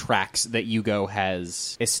the tracks that Yugo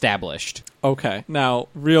has established. Okay, now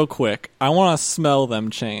real quick, I want to smell them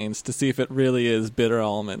chains to see if it really is bitter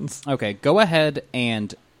almonds. Okay, go ahead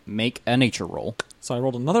and make a nature roll. So I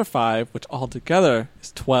rolled another 5, which altogether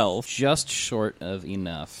is 12. Just short of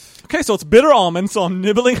enough. Okay, so it's bitter almonds, so I'm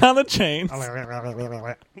nibbling on the chains.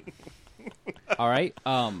 All right,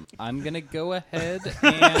 I'm gonna go ahead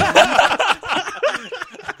and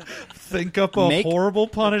Think up a Make- horrible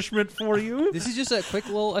punishment for you. this is just a quick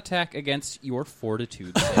little attack against your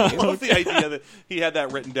fortitude I save. love the idea that he had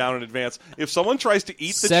that written down in advance. If someone tries to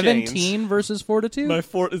eat the 17 chains, versus fortitude. My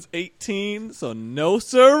fort is 18, so no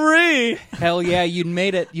siree. Hell yeah, you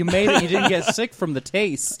made it. You made it. You didn't get sick from the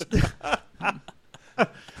taste.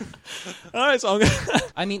 All right, so I'm gonna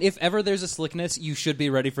I mean, if ever there's a slickness, you should be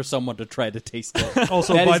ready for someone to try to taste it.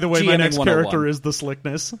 Also, That by is the way, my GMing next 101. character is the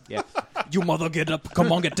slickness. Yeah. You mother get up,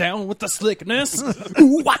 come on, get down with the slickness.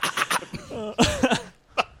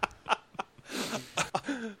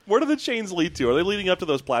 where do the chains lead to? Are they leading up to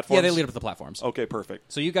those platforms? Yeah, they lead up to the platforms. Okay,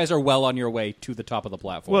 perfect. So you guys are well on your way to the top of the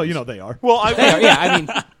platform. Well, you know they are. Well, They are, yeah, I mean,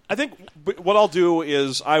 I think what I'll do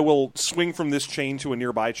is I will swing from this chain to a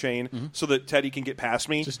nearby chain so that Teddy can get past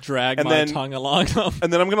me. just drag and my then, tongue along them.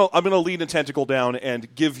 And then I'm gonna lead a tentacle down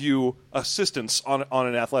and give you assistance on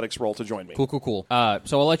an athletics roll to join me. cool.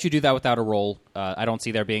 So I'll let you do that without a roll. I don't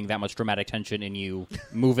see there being that much dramatic tension in you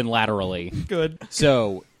moving laterally. Good.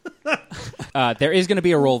 So there is going to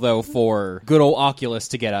be a roll, though, for good old Oculus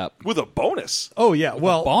to get up. With a bonus. Oh yeah.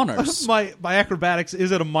 Well, boners. my acrobatics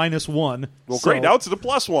is at a -1. Well, so great. Now it's at a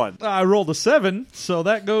 +1. I rolled a 7, so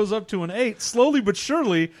that goes up to an 8. Slowly but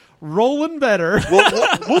surely, rolling better.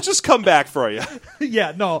 We'll just come back for you.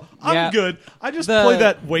 Yeah, no, I'm Yeah. good. I just The- play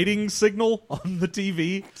that waiting signal on the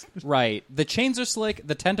TV. Right. The chains are slick,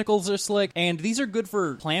 the tentacles are slick, and these are good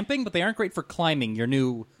for clamping, but they aren't great for climbing your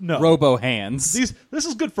new No. robo hands. This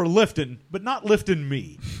is good for lifting, but not lifting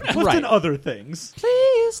me. Lifting Right. other things.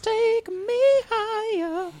 Please take me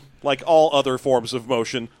higher. Like all other forms of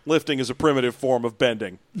motion, lifting is a primitive form of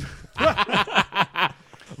bending.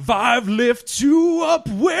 Vive lifts you up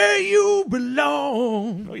where you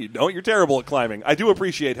belong. No, you don't. You're terrible at climbing. I do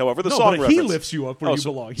appreciate, however, the No, song but reference. he lifts you up where you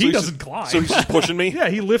belong. He he's doesn't just- climb. So he's just pushing me? Yeah,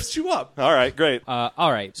 he lifts you up. All right, great. All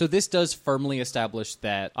right. So this does firmly establish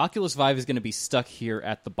that Oculus Vive is going to be stuck here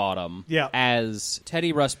at the bottom. Yeah. As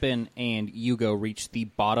Teddy Ruxpin and Yugo reach the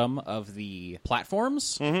bottom of the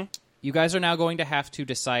platforms. You guys are now going to have to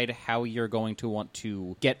decide how you're going to want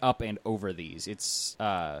to get up and over these. It's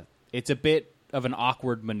a bit of an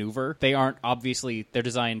awkward maneuver. They aren't, obviously, they're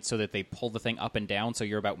designed so that they pull the thing up and down, so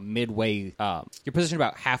you're about midway, you're positioned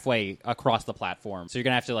about halfway across the platform, so you're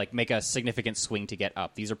going to have to like make a significant swing to get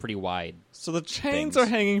up. These are pretty wide. So the chains things. are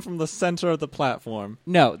hanging from the center of the platform.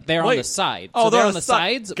 No, they're on Wait. the side. Oh, So they're they're on on the the side.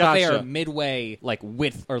 sides, but they Gotcha. are midway, like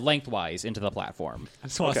width or lengthwise into the platform. I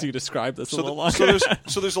just want to see you describe this a So, little the, longer.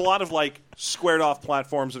 so there's a lot of like squared off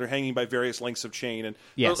platforms that are hanging by various lengths of chain, and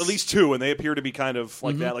Yes. at least two, and they appear to be kind of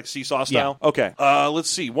like that, like seesaw Yeah. style. Okay, let's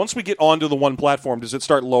see. Once we get onto the one platform, does it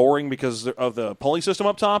start lowering because of the pulley system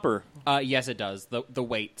up top, or? Yes, it does. The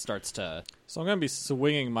weight starts to... So I'm going to be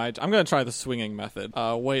swinging I'm going to try the swinging method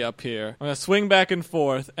way up here. I'm going to swing back and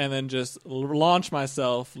forth and then just launch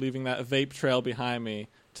myself, leaving that vape trail behind me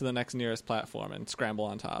to the next nearest platform and scramble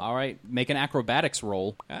on top. All right, make an acrobatics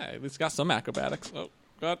roll. At least got some acrobatics. Oh,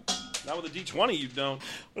 God. Not with a D20, you don't.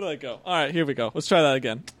 Where did I go? All right, here we go. Let's try that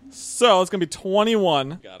again. So it's going to be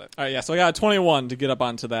 21. Got it. All right, yeah, so I got a 21 to get up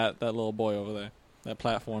onto that little boy over there, that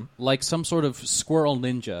platform. Like some sort of squirrel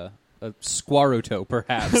ninja, a Squaruto,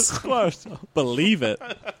 perhaps. Believe it.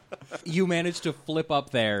 You manage to flip up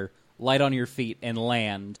there, light on your feet, and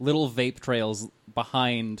land. Little vape trails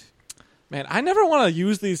behind. Man, I never want to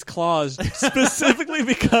use these claws specifically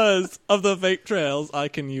because of the vape trails I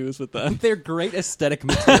can use with them. They're great aesthetic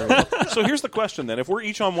material. So here's the question then: if we're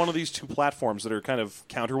each on one of these two platforms that are kind of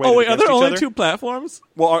counterweighted Oh, wait, are against there each only other, two platforms?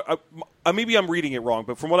 well, maybe I'm reading it wrong,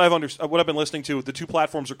 but from what I've what I've been listening to, the two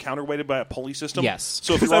platforms are counterweighted by a pulley system. Yes.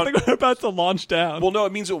 So if Because you're I on, think we're about to launch down. well, no,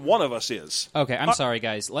 it means that one of us is. Okay, I'm sorry,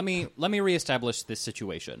 guys. Let me reestablish this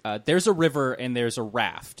situation. There's a river and there's a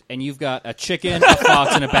raft, and you've got a chicken, a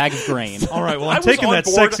fox, and a bag of grain. All right, well, I I'm was taking on that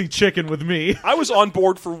board. sexy chicken with me. I was on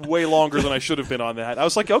board for way longer than I should have been on that. I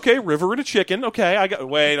was like, okay, river and a chicken. Okay, I got.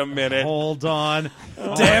 Wait a minute. Hold on.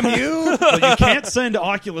 Damn you! Well, you can't send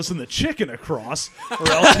Oculus and the chicken across,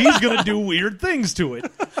 or else he's going to do weird things to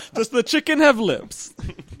it. Does the chicken have lips?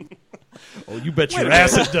 Oh, you bet Wait a your minute.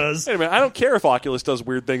 ass it does. Wait a minute. I don't care if Oculus does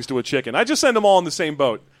weird things to a chicken. I just send them all in the same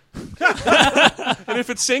boat. And if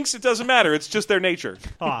it sinks, it doesn't matter. It's just their nature.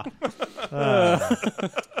 Ah.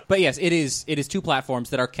 But yes, it is two platforms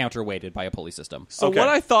that are counterweighted by a pulley system. So Okay. what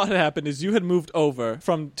I thought had happened is you had moved over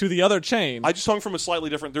to the other chain. I just hung from a slightly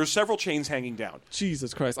different. There's several chains hanging down.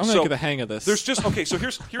 Jesus Christ. I'm going to So, get the hang of this. There's just okay. So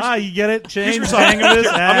here's You get it? Here's Change your hang of this?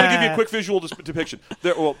 I'm going to give you a quick visual depiction,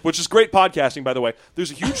 which is great podcasting, by the way.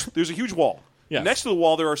 There's a huge wall. Yes. Next to the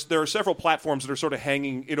wall, there are several platforms that are sort of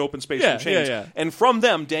hanging in open space Yeah, from chains, yeah. and from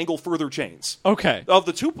them dangle further chains. Okay. Of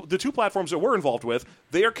the two platforms that we're involved with,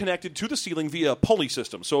 they are connected to the ceiling via a pulley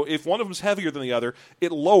system. So if one of them is heavier than the other,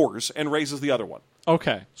 it lowers and raises the other one.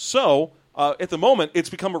 Okay. So at the moment, it's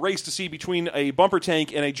become a race to see between a bumper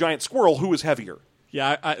tank and a giant squirrel who is heavier.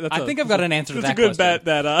 Yeah, I think I've got an answer to that's that a good question. bet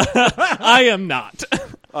that I am not.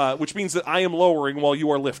 Which means that I am lowering while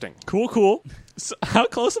you are lifting. Cool. So how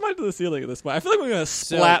close am I to the ceiling at this point? I feel like we're going to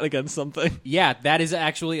splat against something. Yeah, that is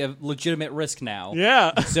actually a legitimate risk now.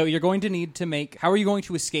 Yeah. So you're going to need to make... How are you going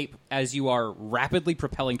to escape as you are rapidly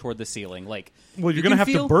propelling toward the ceiling? Like, Well, you're you going to can have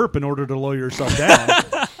feel- to burp in order to lower yourself down.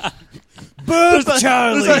 Burp,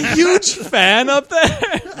 Charlie! There's a huge fan up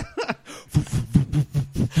there.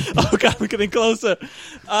 Oh, God, we're getting closer.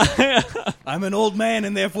 I'm an old man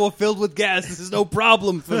and therefore filled with gas. This is no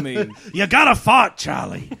problem for me. You got a fart,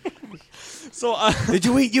 Charlie. So, Did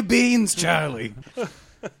you eat your beans, Charlie?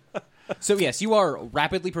 So yes, you are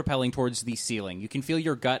rapidly propelling towards the ceiling. You can feel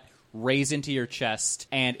your gut raise into your chest,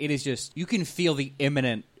 and it is just... You can feel the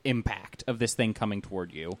imminent impact of this thing coming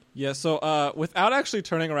toward you. yeah, so without actually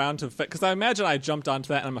turning around to... Because I imagine I jumped onto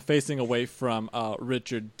that and I'm facing away from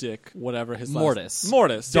Richard Dick, whatever his Mortis.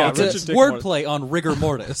 Mortis, yeah. It's Richard a Dick Mortis. wordplay on rigor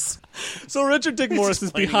mortis. So Richard Dick Morris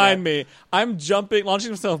is behind me. I'm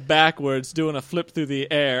launching myself backwards, doing a flip through the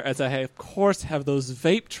air as I, of course, have those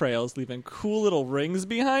vape trails leaving cool little rings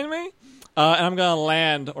behind me. And I'm going to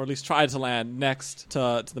land, or at least try to land, next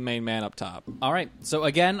to the main man up top. All right. So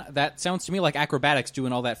again, that sounds to me like acrobatics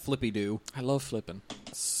doing all that flippy-do. I love flipping.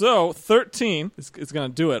 So 13 is going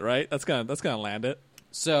to do it, right? That's gonna land it.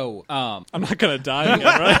 So, I'm not going to die again,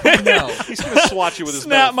 right? no. He's going to swat you with his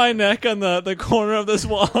Snap mouth. my neck on the corner of this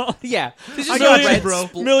wall. Yeah. This is I got a you, red bro.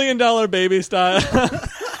 spl- $1 million baby style.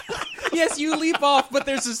 Yes, you leap off, but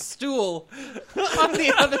there's a stool on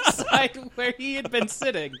the other side where he had been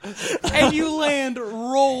sitting. And you land,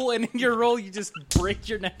 roll, and in your roll, you just break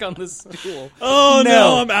your neck on the stool. Oh, No.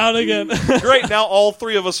 no, I'm out again. Great, now all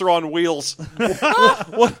three of us are on wheels.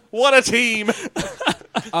 What a team.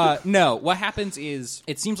 No, what happens is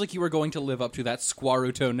it seems like you were going to live up to that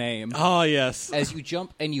Squaruto name. Oh, yes. As you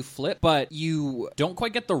jump and you flip, but you don't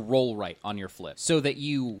quite get the roll right on your flip, so that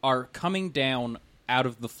you are coming down out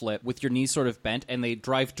of the flip with your knees sort of bent, and they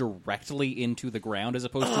drive directly into the ground as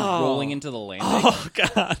opposed to rolling into the landing. Oh,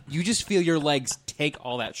 God. You just feel your legs take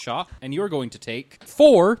all that shock, and you're going to take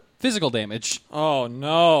 4 physical damage. Oh,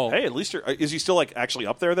 no. Hey, at least is he still like actually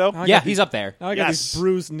up there though? Yeah, he's up there. Now I got Yes. these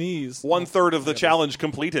bruised knees. 1/3 of the challenge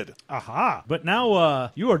completed. Aha! But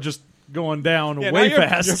now you are just going down Yeah, way now you're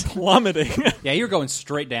fast. plummeting. Yeah, you're going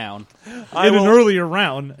straight down. In an earlier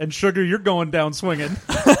round, and Sugar, you're going down swinging.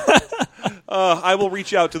 I will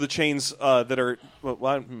reach out to the chains that are.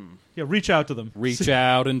 Yeah, reach out to them. Reach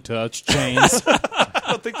out and touch chains.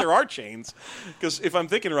 I don't think there are chains because if I'm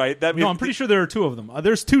thinking right, that No, I'm pretty sure there are 2 of them.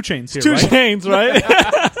 There's 2 chains here, 2 right? chains, right?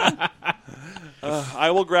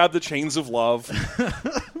 I will grab the chains of love.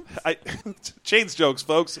 Chains jokes,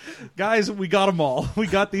 folks. Guys, we got them all. We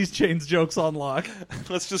got these chains jokes on lock.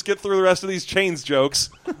 Let's just get through the rest of these chains jokes.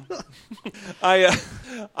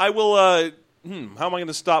 I will. How am I going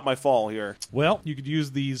to stop my fall here? Well, you could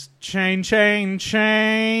use these chains.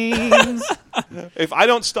 If I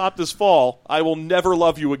don't stop this fall, I will never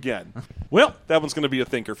love you again. Well, That one's going to be a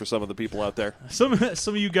thinker for some of the people out there. some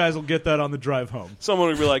of you guys will get that on the drive home. Someone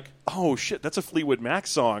will be like, "Oh shit, that's a Fleetwood Mac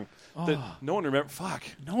song that no one remembers." Fuck.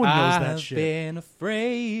 No one knows that I've shit. been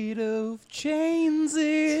afraid of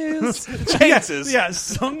chainses. Chainses. Yeah,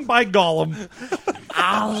 sung by Gollum.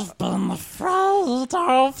 I've been afraid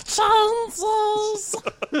of chances.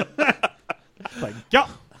 Like, yeah.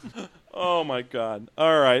 Oh my god.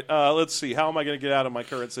 All right. Let's see. How am I going to get out of my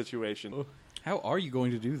current situation? How are you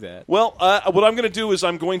going to do that? Well, what I'm going to do is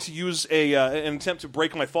I'm going to use an attempt to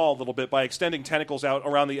break my fall a little bit by extending tentacles out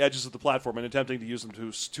around the edges of the platform and attempting to use them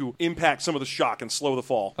to impact some of the shock and slow the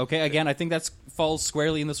fall. Okay, again, I think that falls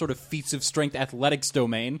squarely in the sort of feats of strength athletics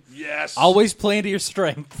domain. Yes. Always play into your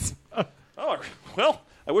strengths. Oh, well,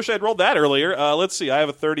 I wish I'd rolled that earlier. Let's see. I have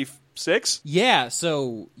a 36. Yeah,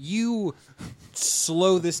 so you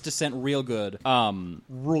slow this descent real good.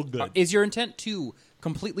 Real good. Is your intent to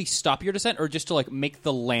completely stop your descent or just to like make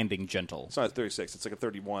the landing gentle? It's not a 36. It's like a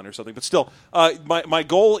 31 or something. But still, my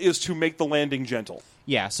goal is to make the landing gentle.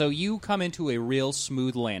 Yeah, so you come into a real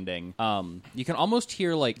smooth landing. You can almost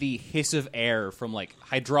hear like the hiss of air from like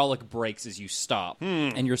hydraulic brakes as you stop,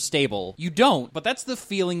 and you're stable. You don't, but that's the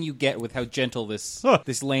feeling you get with how gentle this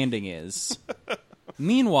landing is.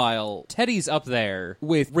 Meanwhile, Teddy's up there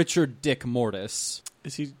with Richard Dick Mortis.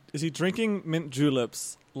 Is he drinking mint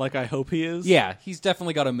juleps like I hope he is? Yeah, he's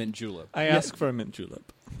definitely got a mint julep. I ask for a mint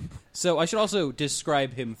julep. So I should also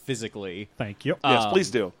describe him physically, Thank you. Yes, please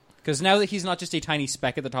do. because now that he's not just a tiny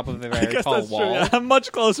speck at the top of a I very guess tall that's true. wall. Yeah, I'm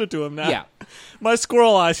much closer to him now. Yeah. My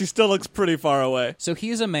squirrel eyes, he still looks pretty far away. So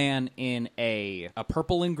he is a man in a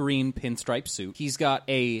purple and green pinstripe suit. He's got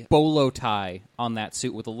a bolo tie on that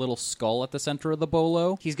suit with a little skull at the center of the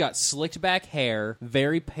bolo. He's got slicked back hair,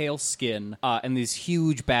 very pale skin, and these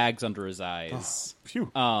huge bags under his eyes.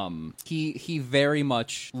 Phew. He very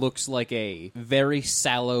much looks like a very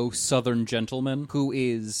sallow southern gentleman who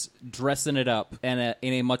is dressing it up in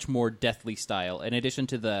a much more deathly style. In addition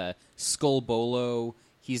to the skull bolo,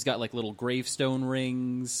 he's got like little gravestone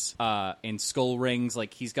rings and skull rings.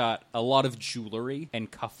 Like he's got a lot of jewelry and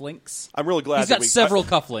cufflinks. I'm really glad He's that got we several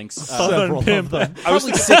cufflinks. Several pimp. of them. I was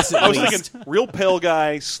Probably 6 at I was least. thinking real pale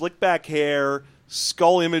guy, slick back hair,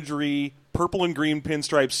 skull imagery, purple and green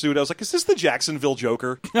pinstripe suit. I was like, is this the Jacksonville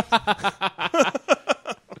Joker?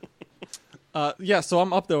 Yeah, so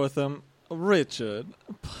I'm up there with him. Richard,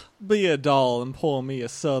 be a doll and pour me a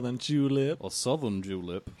southern julep. A southern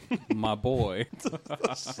julep, my boy.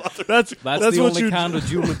 That's That's the what only you kind of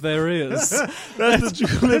julep there is. That's the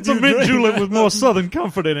julep. It's a mint julep with more southern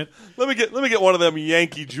comfort in it. Let me get one of them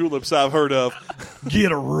Yankee juleps I've heard of.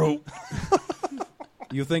 Get a rope.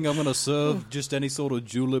 You think I'm gonna serve just any sort of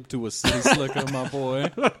julep to a city slicker, my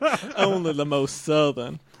boy? Only the most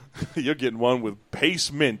southern. You're getting one with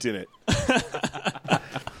paste mint in it.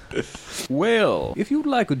 Well, if you'd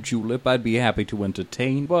like a julep, I'd be happy to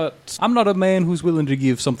entertain, but I'm not a man who's willing to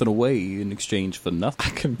give something away in exchange for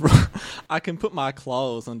nothing. I can put my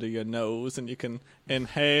claws under your nose and you can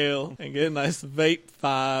inhale and get a nice vape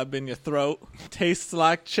vibe in your throat. Tastes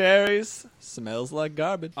like cherries, smells like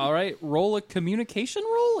garbage. All right, roll a communication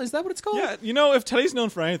roll? Is that what it's called? Yeah, you know, if Teddy's known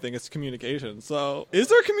for anything, it's communication. So, is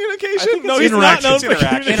there communication? I think No, it's he's not interaction. known It's for interaction.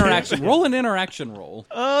 communication. Interaction. Roll an interaction roll.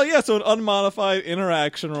 Yeah, so an unmodified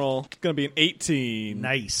interaction roll. It's gonna be be an 18.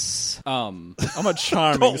 Nice. I'm a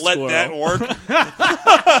charming Don't let squirrel. that work.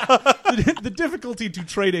 The difficulty to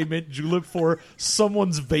trade a mint julep for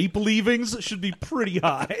someone's vape leavings should be pretty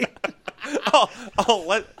high.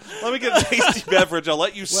 Let me get a tasty beverage. I'll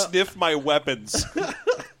let you sniff my weapons.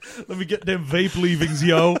 Let me get them vape leavings,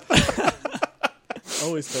 yo.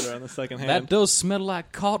 Always better on the second That hand. does smell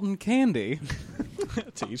like cotton candy.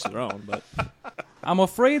 To each their own, but I'm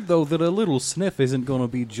afraid, though, that a little sniff isn't going to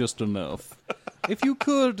be just enough. If you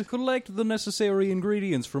could collect the necessary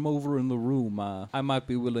ingredients from over in the room, I might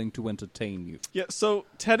be willing to entertain you. yeah. So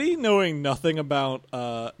Teddy, knowing nothing about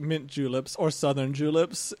mint juleps or southern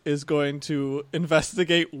juleps, is going to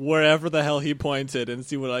investigate wherever the hell he pointed and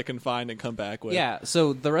see what I can find and come back with. Yeah,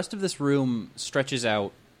 so the rest of this room stretches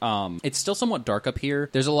out. It's still somewhat dark up here.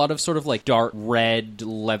 There's a lot of sort of like dark red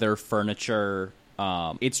leather furniture.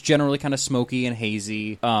 It's generally kind of smoky and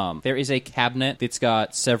hazy. There is a cabinet that's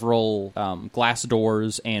got several glass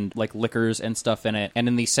doors and like liquors and stuff in it. And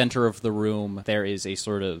in the center of the room, there is a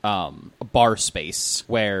sort of a bar space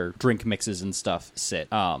where drink mixes and stuff sit.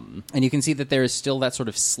 And you can see that there is still that sort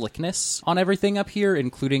of slickness on everything up here,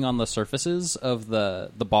 including on the surfaces of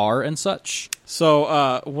the bar and such.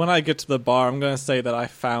 So when I get to the bar, I'm going to say that I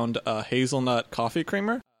found a hazelnut coffee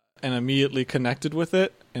creamer and immediately connected with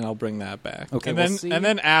it, and I'll bring that back. Okay, and we'll then see. and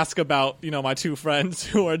then ask about my two friends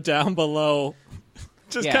who are down below,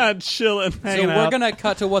 just Yeah. kind of chilling. So Hanging we're out. going to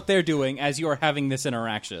cut to what they're doing as you are having this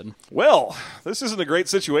interaction. Well, this isn't a great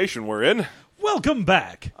situation we're in. Welcome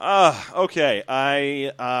back. Okay,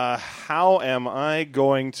 how am I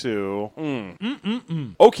going to...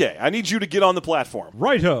 Okay, I need you to get on the platform.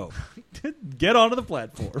 Righto. Get onto the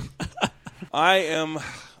platform. I am...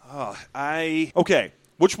 Okay,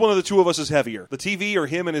 which one of the two of us is heavier? The TV or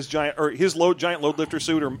him and his giant load lifter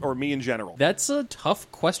suit or me in general? That's a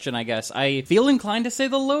tough question, I guess. I feel inclined to say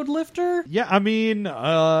the load lifter. Yeah, I mean,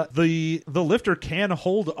 the lifter can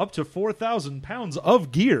hold up to 4,000 pounds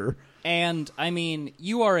of gear. And, I mean,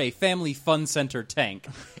 you are a family fun center tank.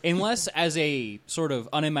 Unless, as a sort of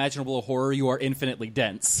unimaginable horror, you are infinitely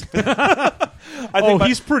dense.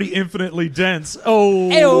 He's pretty infinitely dense. Oh.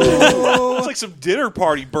 It's like some dinner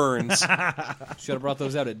party burns. Should have brought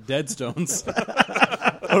those out at Deadstones.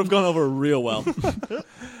 That would have gone over real well.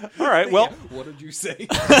 All right, well, What did you say?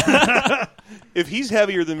 if he's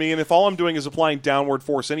heavier than me and if all I'm doing is applying downward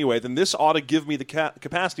force anyway, then this ought to give me the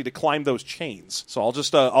capacity to climb those chains. So I'll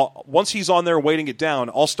just, once he's on there weighting it down,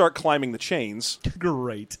 I'll start climbing the chains.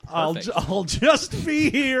 Great. Perfect. I'll just be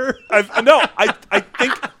here.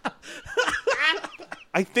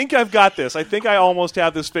 I think I've got this. I think I almost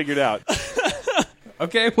have this figured out.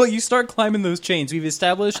 Okay, well, you start climbing those chains. We've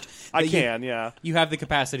established I that can, yeah. you have the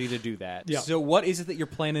capacity to do that. Yeah. So what is it that you're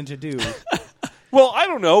planning to do? Well, I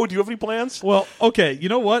don't know. Do you have any plans? Well, okay, you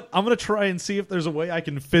know what? I'm going to try and see if there's a way I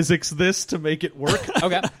can physics this to make it work.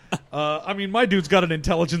 Okay. I mean, my dude's got an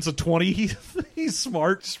intelligence of 20. He's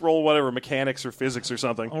smart. Just roll whatever, mechanics or physics or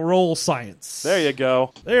something. I'll roll science. There you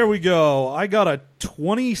go. There we go. I got a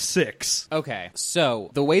 26. Okay,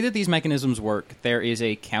 so the way that these mechanisms work, there is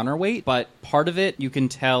a counterweight, but part of it you can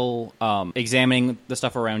tell examining the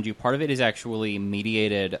stuff around you, part of it is actually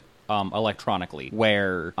mediated electronically,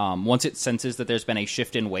 where once it senses that there's been a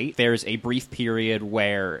shift in weight, there's a brief period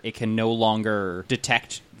where it can no longer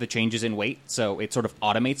detect the changes in weight, so it sort of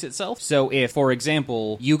automates itself. So if, for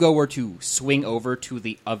example, Yugo were to swing over to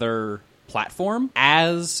the other platform,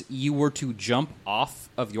 as you were to jump off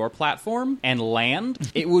of your platform and land,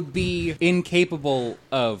 it would be incapable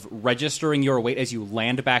of registering your weight as you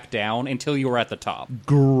land back down until you were at the top.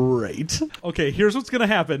 Great. Okay, here's what's going to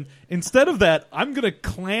happen. Instead of that, I'm going to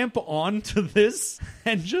clamp onto this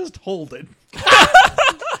and just hold it.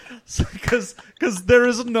 Because there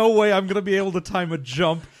is no way I'm going to be able to time a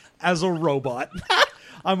jump as a robot.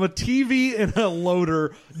 I'm a TV and a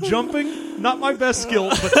loader. Jumping, not my best skill,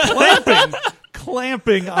 but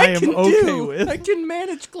clamping I am okay with. I can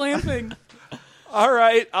manage clamping. All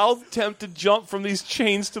right, I'll attempt to jump from these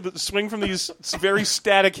chains swing from these very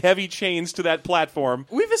static, heavy chains to that platform.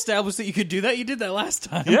 We've established that you could do that. You did that last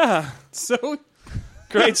time. Yeah. So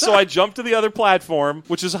Great, so I jump to the other platform,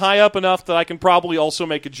 which is high up enough that I can probably also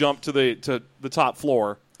make a jump to the top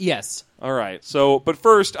floor. yes. All right. So, but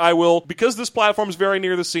first, I will, because this platform is very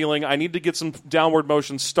near the ceiling, I need to get some downward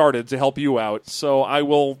motion started to help you out. So I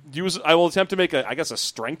will attempt to make a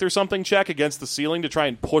strength or something check against the ceiling to try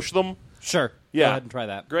and push them. Sure. Yeah. Go ahead and try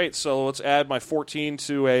that. Great. So let's add my 14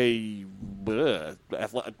 to in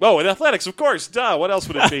athletics, of course. Duh. What else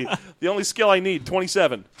would it be? The only skill I need,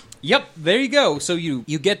 27. Yep, there you go. So you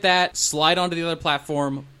get that, slide onto the other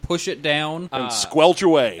platform, push it down And squelch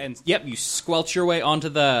away. and yep, you squelch your way onto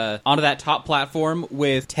that top platform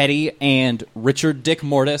with Teddy and Richard Dick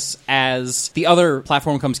Mortis as the other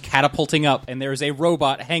platform comes catapulting up, and there's a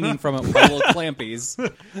robot hanging from it with little clampies.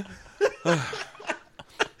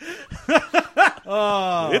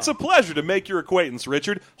 It's a pleasure to make your acquaintance,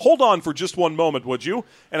 Richard. Hold on for just one moment, would you?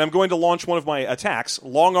 And I'm going to launch one of my attacks,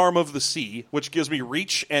 Long Arm of the Sea, which gives me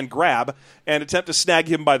reach and grab, and attempt to snag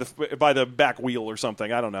him by the back wheel or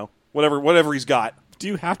something. I don't know. Whatever he's got. Do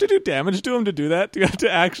you have to do damage to him to do that? Do you have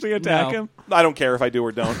to actually attack No. him? I don't care if I do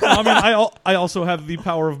or don't. I mean, I also have the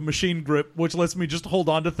power of machine grip, which lets me just hold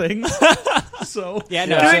on to things. So Yeah,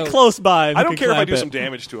 no. Get it So, close by. And I you don't can care if I clamp do it. some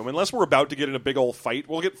damage to him. Unless we're about to get in a big old fight,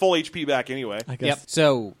 we'll get full HP back anyway. I guess. yep.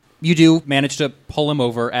 So you do manage to pull him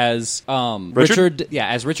over as Richard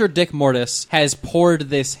Dick Mortis has poured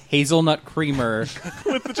this hazelnut creamer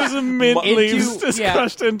With just a mint Into- leaves just yeah.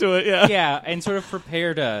 crushed into it. Yeah. yeah, and sort of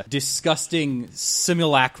prepared a disgusting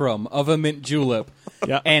simulacrum of a mint julep.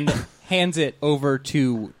 Yeah. And hands it over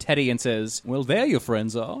to Teddy and says, "Well, there your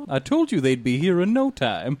friends are. I told you they'd be here in no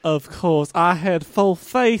time." Of course, I had full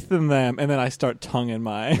faith in them, and then I start tonguing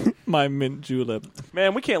my my mint julep.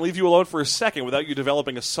 Man, we can't leave you alone for a second without you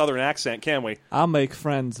developing a southern accent, can we? I make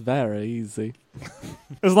friends very easy,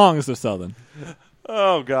 as long as they're southern.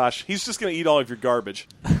 Oh, gosh. He's just going to eat all of your garbage.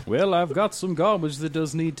 Well, I've got some garbage that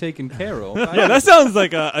does need taken care of. Yeah, that sounds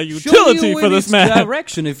like a utility for this man.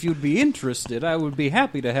 Direction, if you'd be interested, I would be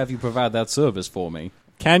happy to have you provide that service for me.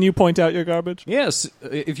 Can you point out your garbage? Yes,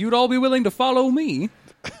 if you'd all be willing to follow me.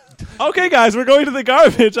 Okay, guys, we're going to the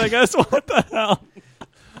garbage, I guess. What the hell?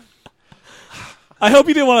 I hope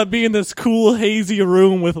you didn't want to be in this cool, hazy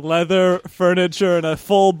room with leather furniture and a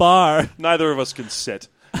full bar. Neither of us can sit.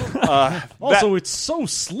 also, it's so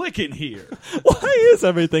slick in here. Why is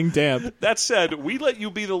everything damp? That said, we let you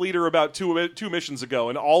be the leader about two missions ago,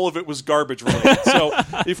 and all of it was garbage related. So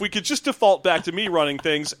if we could just default back to me running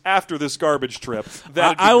things after this garbage trip,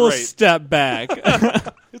 that'd be I will great. step back.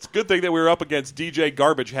 It's a good thing that we were up against DJ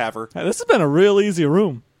Garbage Haver. This has been a real easy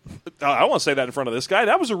room. I want to say that in front of this guy.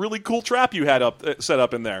 That was a really cool trap you had set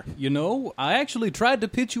up in there. You know, I actually tried to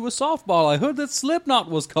pitch you a softball. I heard that Slipknot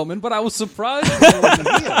was coming, but I was surprised you wasn't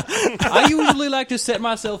here. I usually like to set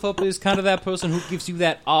myself up as kind of that person who gives you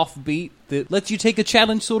that offbeat that lets you take a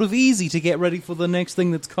challenge sort of easy to get ready for the next thing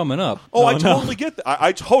that's coming up. Oh, I totally get that.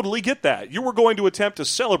 I totally get that. You were going to attempt to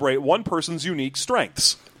celebrate one person's unique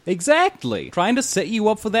strengths. Exactly. Trying to set you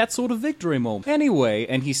up for that sort of victory moment. Anyway,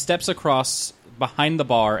 and he steps across behind the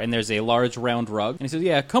bar, and there's a large round rug. And he says,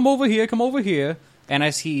 yeah, come over here. And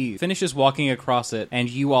as he finishes walking across it, and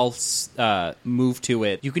you all move to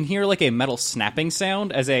it, you can hear like a metal snapping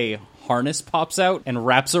sound as a harness pops out and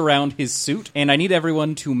wraps around his suit. And I need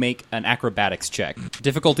everyone to make an acrobatics check.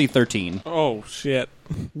 Difficulty 13. Oh, shit.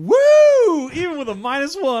 Woo! Even with a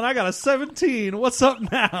 -1, I got a 17. What's up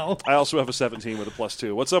now? I also have a 17 with a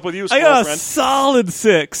 +2. What's up with you, I squirrel got a friend? solid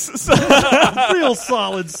 6. Real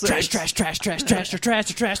solid 6. Trash. Yeah,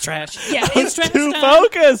 it's trash Too time.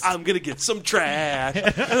 focused. I'm going to get some trash.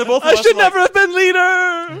 And then both of I us should are like- never have been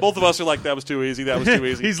leader. Both of us are like, that was too easy. That was too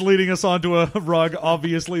easy. He's leading us onto a rug.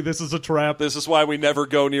 Obviously, this is a trap. This is why we never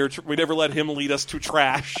go near. We never let him lead us to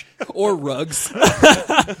trash. Or rugs.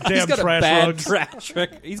 Damn He's got a trash bad rugs. trash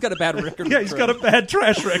record. He's got a bad record. Yeah, he's got a bad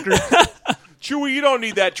trash record. Chewie, you don't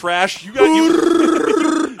need that trash. You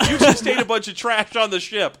just ate a bunch of trash on the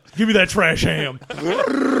ship. Give me that trash ham.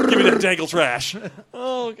 Give me that dangle trash.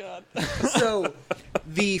 Oh, God. So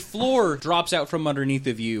the floor drops out from underneath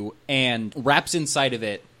of you and wraps inside of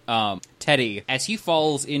it Teddy as he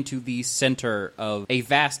falls into the center of a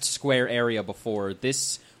vast square area before.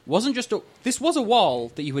 This was a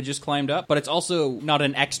wall that you had just climbed up, but it's also not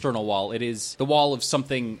an external wall. It is the wall of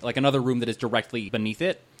something like another room that is directly beneath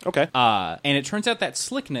it. Okay. And it turns out that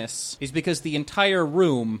slickness is because the entire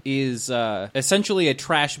room is essentially a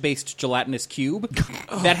trash-based gelatinous cube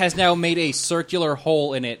that has now made a circular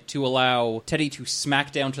hole in it to allow Teddy to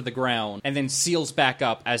smack down to the ground, and then seals back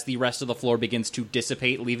up as the rest of the floor begins to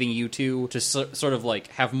dissipate, leaving you two to sort of like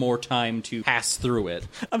have more time to pass through it.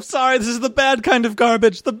 I'm sorry, this is the bad kind of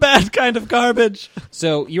garbage. The bad kind of garbage.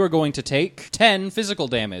 So you are going to take 10 physical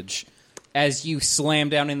damage as you slam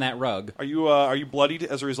down in that rug. Are you bloodied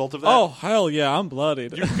as a result of that? Oh, hell yeah, I'm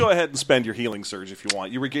bloodied. You can go ahead and spend your healing surge if you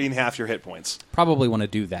want. You regain half your hit points. Probably want to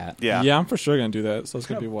do that. Yeah. Yeah, I'm for sure going to do that. So it's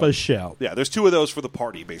going to be For what? shout. Yeah, there's 2 of those for the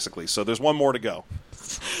party, basically. So there's 1 more to go.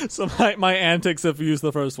 So my antics have used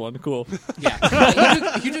the first one. Cool.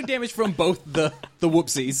 Yeah. You took damage from both the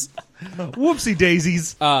whoopsies. Whoopsie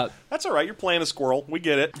daisies. That's all right. You're playing a squirrel. We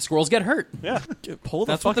get it. Squirrels get hurt. Yeah. Pull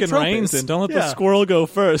the That's what the fucking trope reins is. in. Don't let the Yeah. squirrel go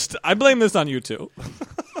first. I blame this on you two.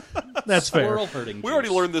 That's fair. Squirrel herding. We already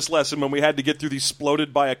juice. learned this lesson when we had to get through the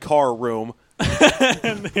exploded by a car room.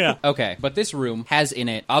 Okay, but this room has in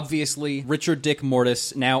it, obviously, Richard Dick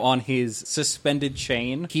Mortis now on his suspended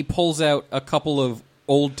chain. He pulls out a couple of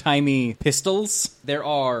old-timey pistols. There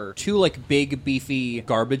are two, like, big, beefy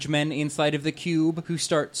garbage men inside of the cube who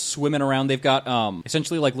start swimming around. They've got,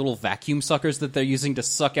 essentially, like, little vacuum suckers that they're using to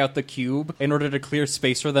suck out the cube in order to clear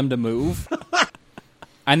space for them to move.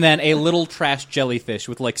 And then a little trash jellyfish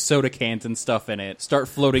with, like, soda cans and stuff in it start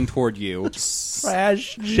floating toward you.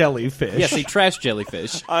 Trash jellyfish. Yes, a trash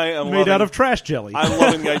jellyfish. I am Made out of trash jelly. I'm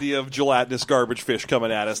loving the idea of gelatinous garbage fish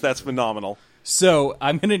coming at us. That's phenomenal. So,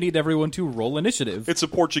 I'm gonna need everyone to roll initiative. It's a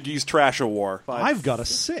Portuguese trash war. I've got a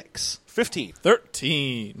 6. 15.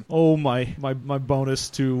 13. Oh, my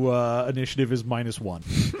bonus to initiative is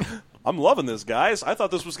 -1. I'm loving this, guys. I thought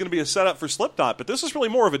this was going to be a setup for Slipknot, but this is really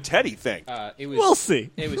more of a Teddy thing. It was, We'll see.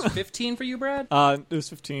 It was 15 for you, Brad? It was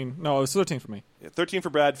 15. No, it was 13 for me. 13 for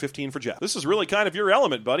Brad, 15 for Jeff. This is really kind of your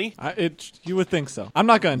element, buddy. You would think so. I'm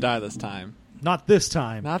not going to die this time. Not this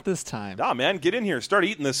time. Not this time. Ah, man, get in here. Start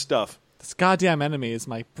eating this stuff. This goddamn enemy is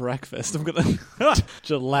my breakfast. I'm going to I eat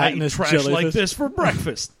gelatinous trash jellyfish. like this for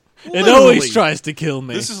breakfast. It Literally. always tries to kill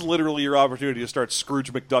me. This is literally your opportunity to start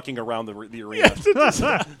Scrooge McDucking around the arena.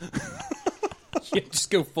 Yeah,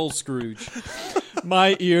 just go full Scrooge.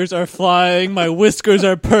 My ears are flying. My whiskers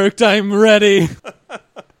are perked. I'm ready.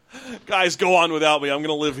 Guys, go on without me. I'm going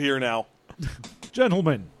to live here now.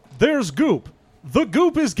 Gentlemen, there's goop. The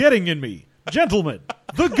goop is getting in me. Gentlemen,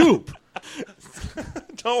 the goop.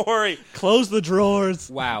 Don't worry. Close the drawers.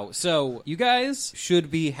 Wow. So, you guys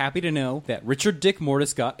should be happy to know that Richard Dick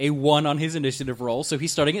Mortis got a 1 on his initiative roll, so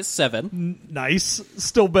he's starting at 7. Nice.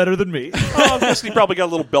 Still better than me. Oh, I'm guessing he probably got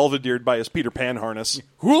a little belvedered by his Peter Pan harness.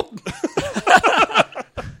 Whoop!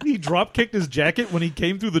 He drop-kicked his jacket when he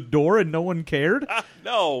came through the door and no one cared?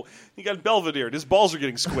 No, he got belvedered. His balls are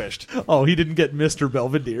getting squished. Oh, he didn't get Mr.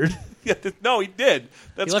 Belvedered. Yeah, no, he did.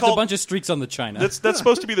 That's He left called. a bunch of streaks on the china. That's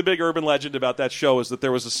supposed to be the big urban legend about that show, is that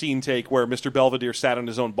there was a scene take where Mr. Belvedere sat on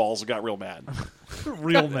his own balls and got real mad.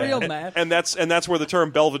 Real man. Real mad. And that's where the term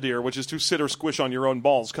Belvedere, which is to sit or squish on your own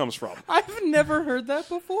balls, comes from. I've never heard that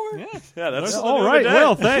before. Yeah, that's All right,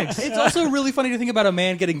 well, thanks. It's also really funny to think about a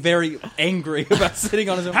man getting very angry about sitting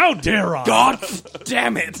on his own. How dare I? God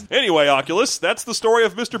damn it! Anyway, Oculus, that's the story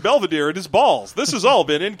of Mr. Belvedere and his balls. This has all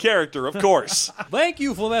been in character, of course. Thank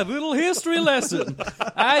you for that little history lesson.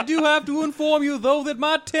 I do have to inform you, though, that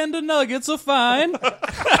my tender nuggets are fine.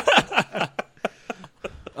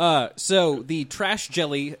 So the Trash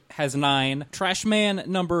Jelly has 9. Trash Man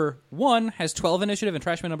number 1 has 12 initiative, and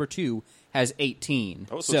Trash Man number 2 has 18.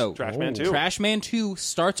 Oh, so it's Trash Man 2. Trash Man 2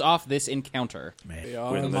 starts off this encounter.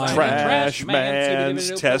 When the my trash trash man's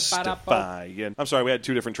man's testifying. I'm sorry, we had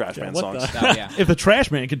two different Trash Man what songs. the- Oh, yeah. If the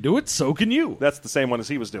trash man can do it, so can you. That's the same one as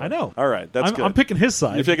he was doing. I know. All right, that's good. I'm picking his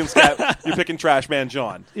side. You're picking Trash Man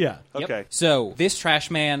John. Yeah. Yep. Okay. So this trash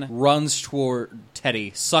man runs toward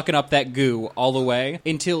Teddy, sucking up that goo all the way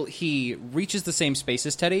until he reaches the same space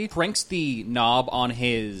as Teddy, cranks the knob on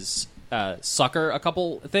his sucker a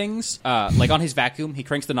couple things. Like on his vacuum, he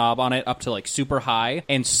cranks the knob on it up to like super high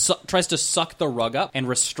and tries to suck the rug up and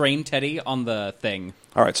restrain Teddy on the thing.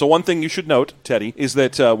 All right, so one thing you should note, Teddy, is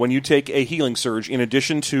that when you take a healing surge, in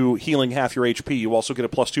addition to healing half your HP, you also get a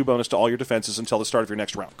 +2 bonus to all your defenses until the start of your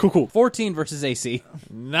next round. Cool. 14 versus AC.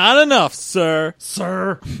 Not enough, sir.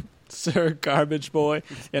 Sir. Sir, garbage boy.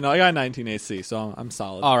 Yeah, no, I got 19 AC, so I'm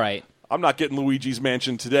solid. All right. I'm not getting Luigi's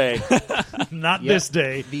Mansion today. Not Yep. this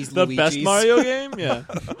day. These the Luigis. best Mario game? Yeah.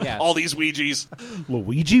 Yeah. All these Ouigi's.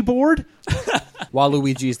 Luigi board?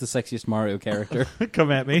 Waluigi is the sexiest Mario character.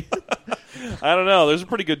 Come at me. I don't know. There's a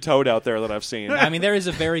pretty good Toad out there that I've seen. I mean, there is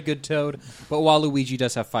a very good Toad, but Waluigi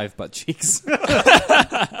does have 5 butt cheeks.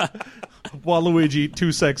 Waluigi,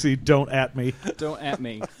 too sexy, don't at me. Don't at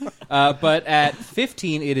me. But at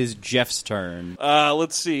 15, it is Jeff's turn.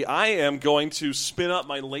 Let's see. I am going to spin up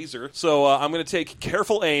my laser. So I'm going to take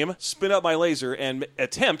careful aim, spin up my laser, and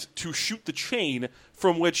attempt to shoot the chain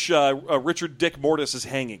from which Richard Dick Mortis is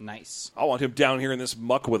hanging. Nice. I want him down here in this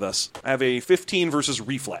muck with us. I have a 15 versus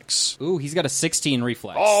reflex. Ooh, he's got a 16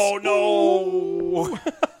 reflex. Oh, no!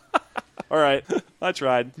 All right, I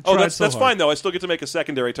tried. Oh, tried that's so that's hard. fine though. I still get to make a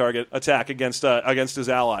secondary target attack against his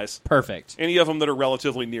allies. Perfect. Any of them that are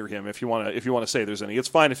relatively near him. If you want to say there's any, it's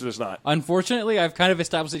fine if there's not. Unfortunately, I've kind of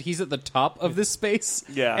established that he's at the top of this space.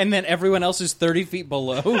 Yeah. And then everyone else is 30 feet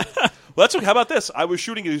below. Well, that's okay. How about this? I was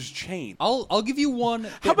shooting at his chain. I'll give you one.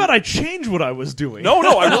 How about I change what I was doing? No,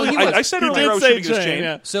 I really. he was. I said He earlier did I was say shooting at his chain, chain.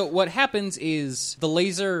 yeah. So what happens is the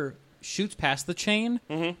laser shoots past the chain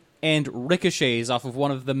and ricochets off of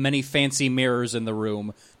one of the many fancy mirrors in the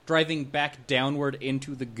room, driving back downward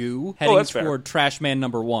into the goo, heading that's fair. toward Trash Man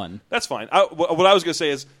number 1. That's fine. What I was going to say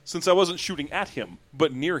is, since I wasn't shooting at him,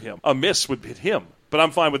 but near him, a miss would hit him. But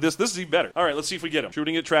I'm fine with this. This is even better. All right, let's see if we get him.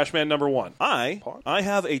 Shooting at Trashman number 1. I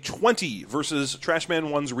have a 20 versus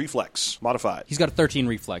Trashman 1's reflex. Modified. He's got a 13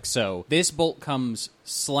 reflex, so this bolt comes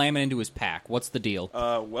slamming into his pack. What's the deal?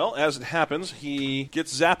 Well, as it happens, he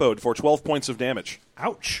gets zappoed for 12 points of damage.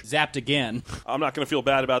 Ouch. Zapped again. I'm not going to feel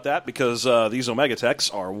bad about that because these Omega Techs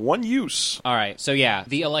are one use. All right, so yeah,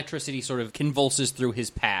 the electricity sort of convulses through his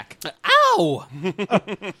pack. Ow!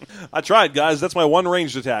 I tried, guys. That's my one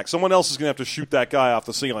ranged attack. Someone else is going to have to shoot that guy off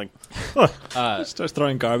the ceiling. Starts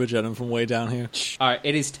throwing garbage at him from way down here. All right,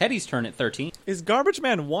 it is Teddy's turn at 13. Is Garbage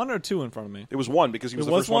Man 1 or 2 in front of me? It was 1 because he was It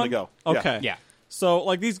the was first one to go. Okay. Yeah. So,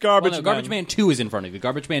 like, these Well, Garbage no, Garbage Man 2 is in front of you.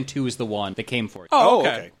 Garbage Man 2 is the one that came for you. Oh,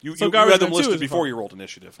 okay. You So had Garbage them Man 2 listed is in before front. you rolled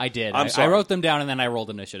initiative. I did. I'm I sorry. wrote them down and then I rolled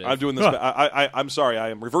initiative. I'm doing this. I'm sorry. I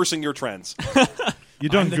am reversing your trends. You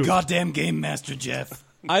done The goofed. goddamn game master, Jeff.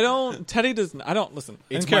 Teddy doesn't, I don't, listen.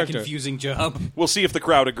 It's in my character. confusing job. We'll see if the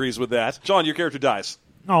crowd agrees with that. John, your character dies.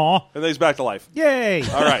 Aw. And then he's back to life. Yay.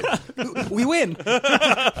 All right. We win.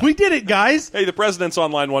 We did it, guys. Hey, the president's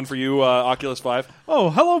on line 1 for you, Oculus 5.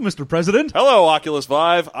 Oh, hello, Mr. President. Hello, Oculus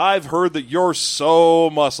 5. I've heard that you're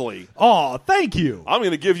so muscly. Aw, thank you. I'm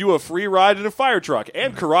going to give you a free ride in a fire truck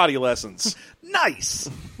and karate lessons. Nice.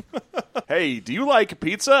 Hey, do you like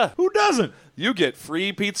pizza? Who doesn't? You get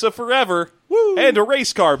free pizza forever. Woo. And a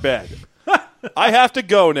race car bed. I have to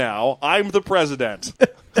go now. I'm the president.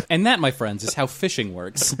 And that, my friends, is how fishing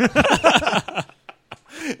works.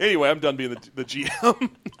 Anyway, I'm done being the GM.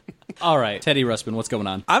 All right, Teddy Ruspin, what's going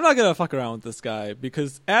on? I'm not going to fuck around with this guy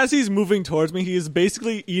because as he's moving towards me, he is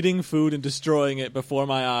basically eating food and destroying it before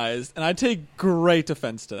my eyes, and I take great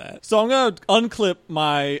offense to that. So I'm going to unclip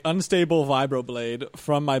my unstable vibroblade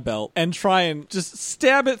from my belt and try and just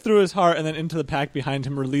stab it through his heart and then into the pack behind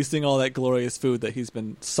him, releasing all that glorious food that he's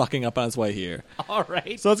been sucking up on his way here. All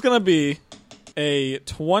right. So it's going to be a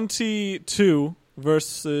 22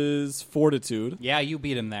 versus Fortitude. Yeah, you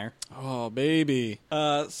beat him there. Oh, baby.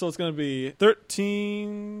 So it's going to be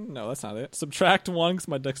 13. No, that's not it. Subtract 1 because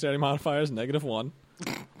my dexterity modifier is -1.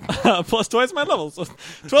 Plus twice my level. So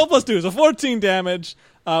 12 plus 2. So 14 damage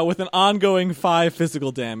with an ongoing 5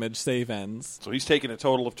 physical damage. Save ends. So he's taking a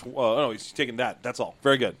total of... no, he's taking that. That's all.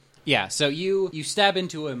 Very good. Yeah, so you stab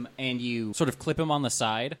into him and you sort of clip him on the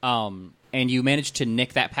side. And you manage to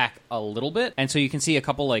nick that pack a little bit, and so you can see a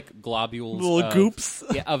couple like globules, Little goops.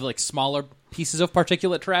 yeah, of like smaller pieces of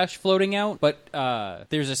particulate trash floating out. But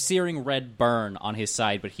there's a searing red burn on his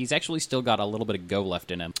side, but he's actually still got a little bit of go left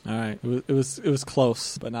in him. All right. It was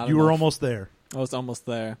close, but not You enough. were almost there. I was almost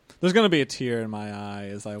there. There's going to be a tear in my eye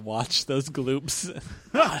as I watch those gloops.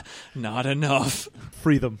 Not enough.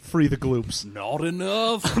 Free them. Free the gloops. Not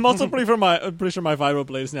enough. I'm also pretty sure my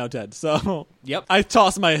vibroblade is now dead. So Yep. I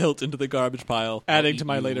toss my hilt into the garbage pile, adding eat to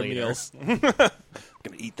my you later later. meals. Gonna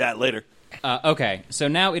eat that later. Okay, so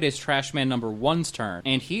now it is Trashman number 1's turn,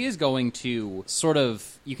 and he is going to sort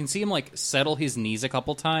of, you can see him like settle his knees a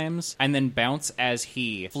couple times, and then bounce as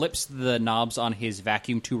he flips the knobs on his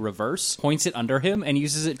vacuum to reverse, points it under him, and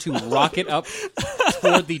uses it to rocket up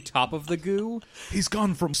toward the top of the goo. He's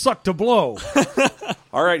gone from suck to blow.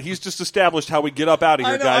 All right, he's just established how we get up out of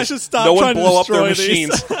here, I know, guys. I should stop no one trying to blow up their destroy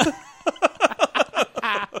these. machines.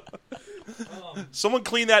 Someone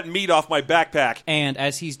clean that meat off my backpack. And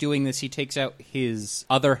as he's doing this, he takes out his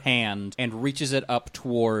other hand and reaches it up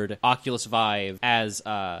toward Oculus Vive as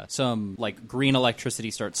some like green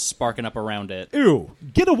electricity starts sparking up around it. Ew.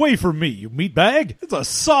 Get away from me, you meatbag. It's a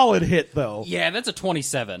solid hit, though. Yeah, that's a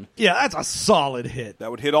 27. Yeah, that's a solid hit.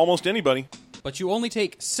 That would hit almost anybody. But you only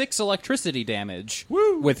take 6 electricity damage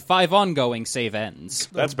Woo. with 5 ongoing save ends.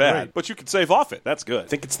 That's bad. great. But you can save off it. That's good. I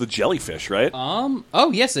think it's the jellyfish, right?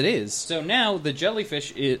 Oh, yes, it is. So now the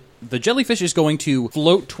jellyfish is going to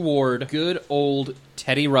float toward good old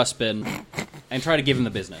Teddy Ruspin and try to give him the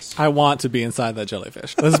business. I want to be inside that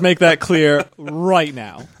jellyfish. Let's make that clear right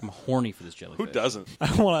now. I'm horny for this jellyfish. Who doesn't?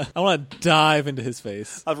 I want to dive into his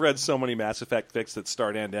face. I've read so many Mass Effect fics that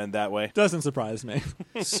start and end that way. Doesn't surprise me.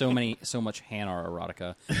 So much Hanar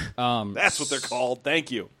erotica. That's what they're called. Thank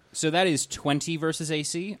you. So that is 20 versus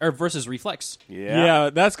AC or versus reflex. Yeah.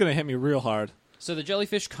 That's going to hit me real hard. So the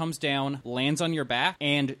jellyfish comes down, lands on your back,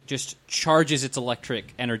 and just charges its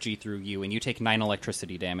electric energy through you, and you take 9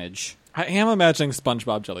 electricity damage. I am imagining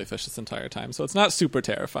SpongeBob jellyfish this entire time, so it's not super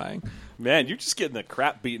terrifying. Man, you're just getting the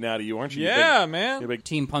crap beaten out of you, aren't you? Yeah, You man. big-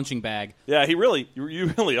 Team punching bag. Yeah, you really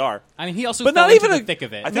are. I mean, he also But fell not into even the a- thick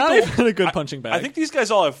of it. I think Not they- even a good punching bag. I think these guys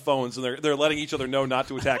all have phones, and they're letting each other know not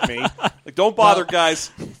to attack me. Like, don't bother, guys.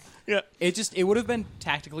 Yeah. It would have been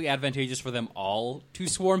tactically advantageous for them all to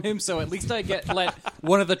swarm him, so at least I let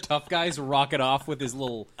one of the tough guys rocket off with his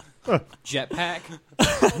little jetpack.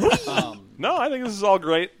 No, I think this is all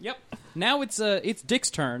great. Yep. Now it's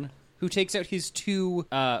Dick's turn, who takes out his two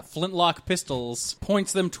flintlock pistols,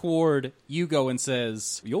 points them toward Yugo, and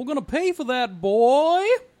says, "You're gonna pay for that, boy.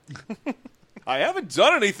 I haven't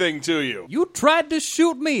done anything to you. You tried to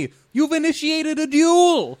shoot me. You've initiated a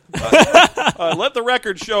duel. Let the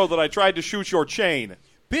record show that I tried to shoot your chain.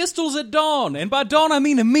 Pistols at dawn, and by dawn I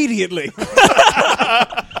mean immediately."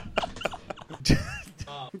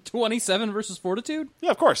 27 versus Fortitude?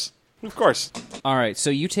 Yeah, of course. Of course. All right, so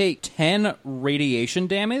you take 10 radiation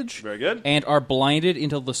damage. Very good. And are blinded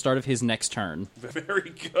until the start of his next turn. Very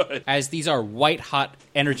good. As these are white-hot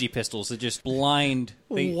energy pistols that just blind...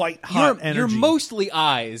 White-hot You're energy. mostly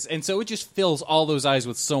eyes, and so it just fills all those eyes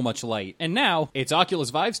with so much light. And now, it's Oculus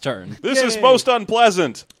Vive's turn. This is most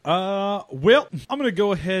unpleasant. Well, I'm going to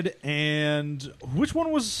go ahead and... Which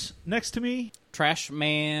one was next to me? Trash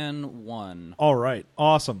Man 1. All right,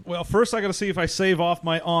 awesome. Well, first I got to see if I save off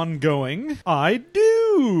my ongoing. I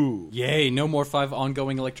do. Yay, no more 5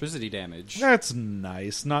 ongoing electricity damage. That's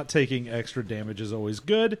nice. Not taking extra damage is always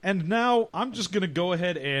good. And now I'm just going to go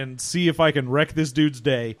ahead and see if I can wreck this dude's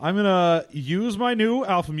day. I'm going to use my new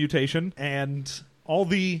alpha mutation, and all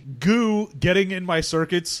the goo getting in my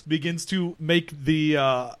circuits begins to make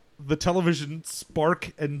the television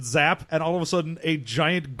spark and zap, and all of a sudden a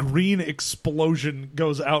giant green explosion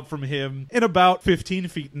goes out from him in about 15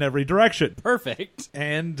 feet in every direction. Perfect.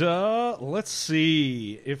 And let's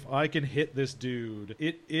see if I can hit this dude.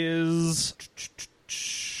 It is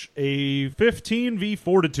a 15 v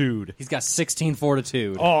Fortitude. He's got 16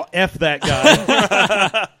 Fortitude. Oh, F that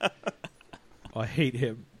guy. I hate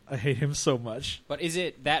him. I hate him so much. But is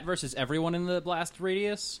it that versus everyone in the blast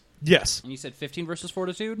radius? Yes. And you said 15 versus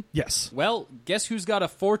Fortitude? Yes. Well, guess who's got a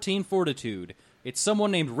 14 Fortitude? It's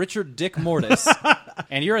someone named Richard Dick Mortis.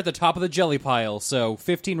 And you're at the top of the jelly pile, so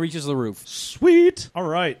 15 reaches the roof. Sweet. All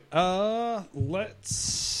right. Let's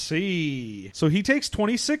see. So he takes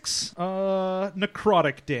 26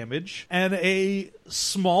 necrotic damage, and a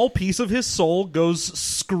small piece of his soul goes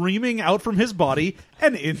screaming out from his body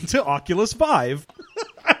and into Oculus 5.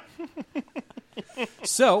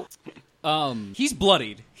 So, he's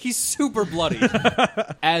bloodied. He's super bloodied.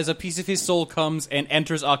 As a piece of his soul comes and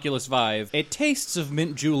enters Oculus Vive, it tastes of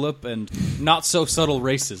mint julep and not so subtle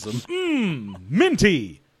racism.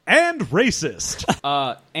 Minty and racist.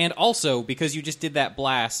 And also, because you just did that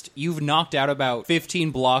blast, you've knocked out about 15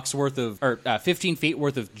 blocks worth of, 15 feet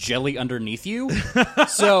worth of jelly underneath you.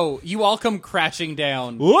 So you all come crashing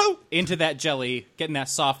down Whoa. into that jelly, getting that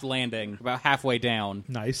soft landing about halfway down.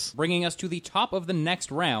 Nice. Bringing us to the top of the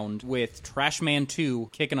next round with Trashman 2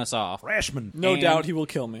 kicking us off. Rashman. No And- doubt he will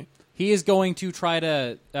kill me. He is going to try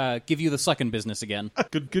to give you the sucking business again.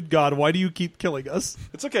 Good God, why do you keep killing us?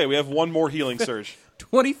 It's okay. We have one more healing surge.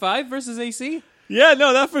 25 versus AC? Yeah,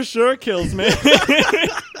 no, that for sure kills me.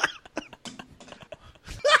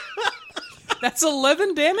 That's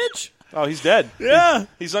 11 damage? Oh, he's dead. Yeah.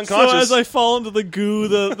 He's unconscious. So as I fall into the goo,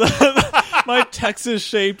 my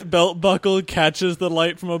Texas-shaped belt buckle catches the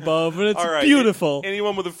light from above, and it's All right. beautiful.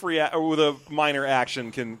 Anyone with a or with a minor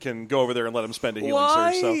action can go over there and let him spend a healing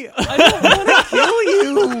surge. So. I don't want to kill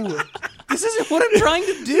you. This isn't what I'm trying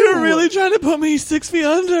to do. You're really trying to put me 6 feet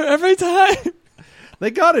under every time. They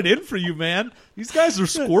got it in for you, man. These guys are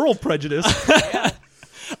squirrel prejudiced.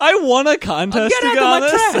 I won a contest Get to out be of my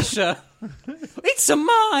honest. trash. It's a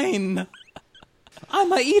mine.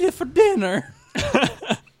 I'ma eat it for dinner.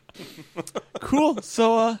 Cool.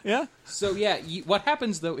 So, yeah. So yeah, what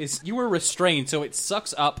happens though is you were restrained, so it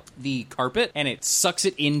sucks up the carpet and it sucks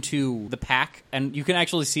it into the pack, and you can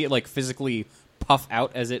actually see it like physically puff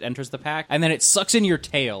out as it enters the pack, and then it sucks in your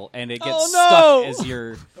tail and it gets stuck as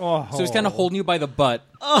your. Oh. So it's kind of holding you by the butt.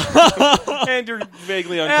 And you're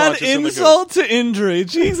vaguely And unconscious in the insult to injury.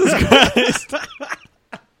 Jesus Christ.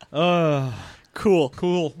 Cool.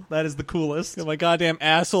 Cool. That is the coolest. Got my goddamn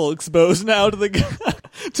asshole exposed now to the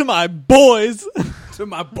to my boys. To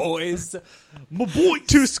my boys. My boy.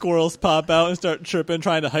 2 squirrels pop out and start chirping,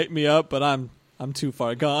 trying to hype me up, but I'm too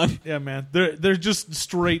far gone. Yeah, man. They're just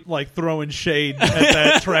straight like throwing shade at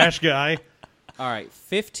that trash guy. All right,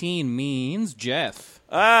 15 means Jeff.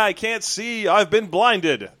 I can't see. I've been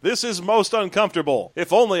blinded. This is most uncomfortable.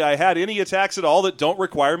 If only I had any attacks at all that don't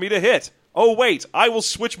require me to hit. Oh, wait. I will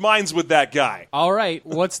switch minds with that guy. All right,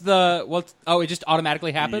 oh, it just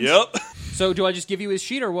automatically happens? Yep. So do I just give you his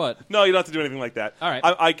sheet or what? No, you don't have to do anything like that. All right.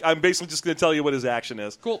 I'm basically just going to tell you what his action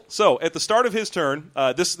is. Cool. So at the start of his turn,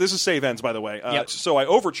 this is save ends, by the way. Yep. So I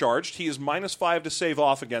overcharged. He is -5 to save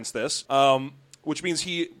off against this, which means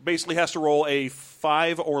he basically has to roll a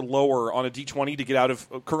 5 or lower on a d20 to get out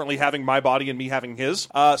of currently having my body and me having his.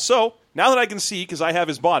 So now that I can see, because I have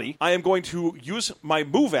his body, I am going to use my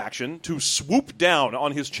move action to swoop down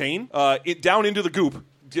on his chain, down into the goop.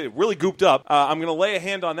 Really gooped up. I'm going to lay a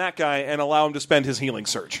hand on that guy and allow him to spend his healing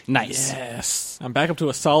surge. Nice. Yes. I'm back up to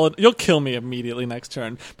a solid... You'll kill me immediately next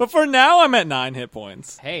turn. But for now, I'm at 9 hit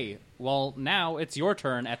points. Hey, well, now it's your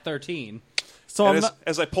turn at 13. So And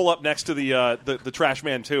as I pull up next to the trash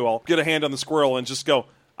man too, I'll get a hand on the squirrel and just go,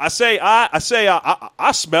 I smell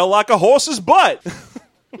like a horse's butt.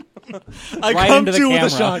 I Right come into the to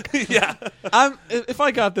with a camera. shock. Yeah. If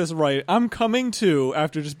I got this right, I'm coming to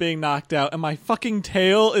after just being knocked out, and my fucking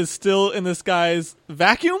tail is still in this guy's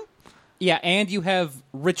vacuum? Yeah, and you have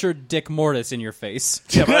Richard Dick Mortis in your face.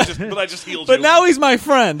 Yeah, but I just healed But you. now he's my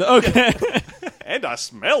friend. Okay. And I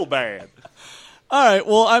smell bad. All right.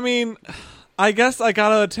 Well, I mean, I guess I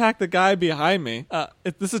gotta attack the guy behind me.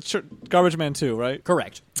 This is Garbage Man 2, right?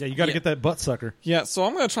 Correct. Yeah, you got to get that butt sucker. Yeah. So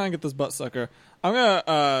I'm gonna try and get this butt sucker. I'm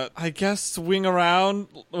gonna, I guess, swing around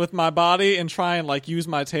with my body and try and like use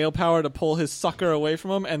my tail power to pull his sucker away from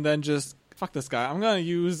him, and then just fuck this guy. I'm gonna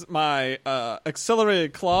use my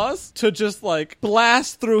accelerated claws to just like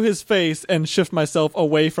blast through his face and shift myself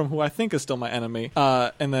away from who I think is still my enemy,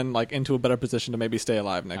 and then like into a better position to maybe stay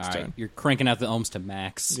alive next All right, turn. you're cranking out the ohms to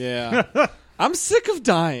max. Yeah. I'm sick of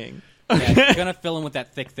dying. Yeah, you're gonna fill in with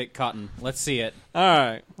that thick cotton. Let's see it. All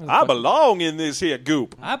right. I belong in this here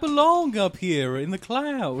goop. I belong up here in the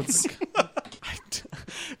clouds.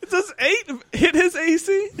 Does 8 hit his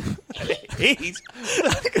AC? 8?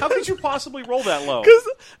 How could you possibly roll that low? Because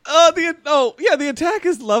the attack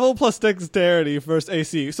is level plus dexterity versus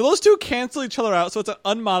AC. So those two cancel each other out, so it's an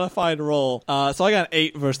unmodified roll. So I got an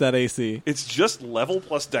 8 versus that AC. It's just level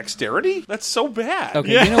plus dexterity? That's so bad.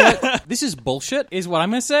 Okay, you know what? This is bullshit, is what I'm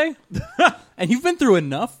gonna say. And you've been through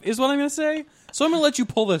enough, is what I'm gonna say. So I'm gonna let you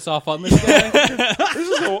pull this off on this guy. This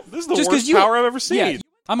is the Just 'cause worst power I've ever seen. Yeah,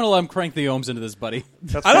 I'm gonna let him crank the ohms into this, buddy.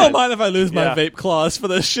 That's I don't fine. mind if I lose my Yeah. vape claws for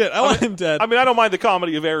this shit. I want him dead. I mean, I don't mind the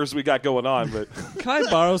comedy of errors we got going on, but Can I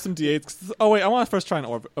borrow some D8s? Oh, wait, I want to first try and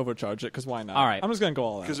overcharge it, because why not? All right. I'm just going to go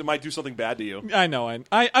all because out. it might do something bad to you. I know.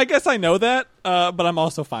 I guess I know that, but I'm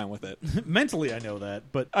also fine with it. Mentally, I know that,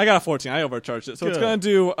 but I got a 14. I overcharged it. So it's Good. going to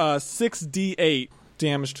do 6d8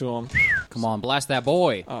 damage to him. Come on, blast that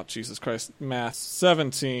boy. Oh, Jesus Christ. Math.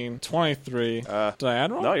 17, 23. Did I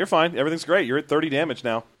add wrong? No, you're fine. Everything's great. You're at 30 damage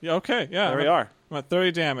now. Yeah, okay, yeah. There we are. I'm at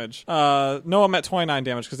 30 damage. No, I'm at 29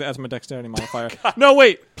 damage because it adds my dexterity modifier. No,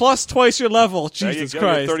 wait. Plus twice your level. There Jesus you go.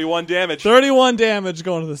 You're at Christ. 31 damage. 31 damage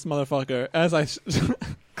going to this motherfucker as I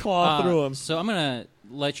claw through him. So I'm gonna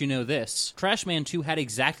let you know this. Trash Man 2 had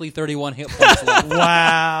exactly 31 hit points left.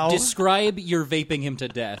 wow. Describe your vaping him to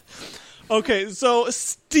death. Okay, so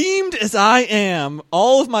steamed as I am,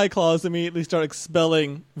 all of my claws immediately start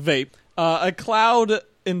expelling vape. A cloud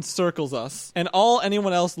encircles us, and all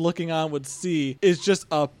anyone else looking on would see is just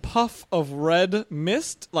a puff of red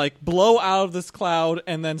mist, like blow out of this cloud,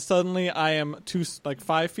 and then suddenly I am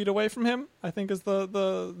 5 feet away from him. I think is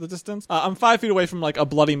the distance. I'm 5 feet away from like a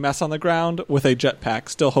bloody mess on the ground with a jetpack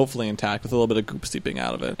still hopefully intact with a little bit of goop seeping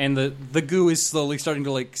out of it. And the goo is slowly starting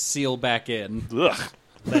to like seal back in. Ugh.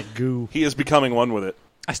 that goo. He is becoming one with it.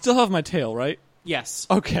 I still have my tail, right? Yes.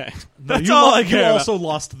 Okay, No, that's you all lo- I you care about. also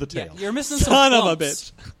lost the Yeah, tail. you're missing some Son of a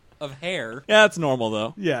clumps bitch. of hair. Yeah, that's normal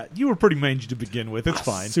though. Yeah, you were pretty mangy to begin with. It's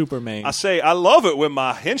fine. Super main. I say, I love it when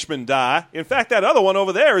my henchmen die. In fact, that other one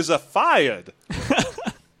over there is a fired.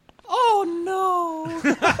 Oh no!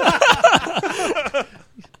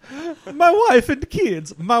 My wife and the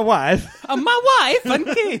kids. My wife. My wife and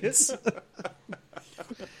kids.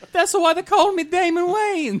 That's why they call me Damon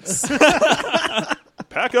Wayans.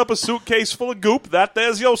 Pack up a suitcase full of goop, that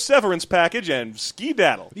there's your severance package, and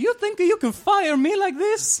ski-daddle. You think you can fire me like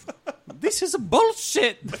this? This is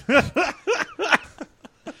bullshit.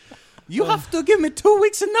 You have to give me 2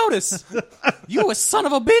 weeks of notice. You a son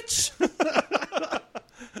of a bitch.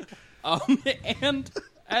 And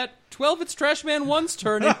at 12, it's Trash Man 1's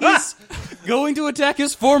turn, and he's going to attack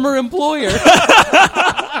his former employer.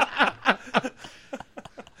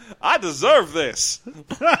 I deserve this.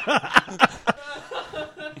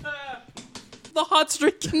 The hot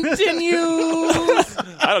streak continues.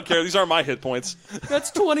 I don't care. These aren't my hit points. That's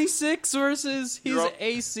 26 versus his You're up.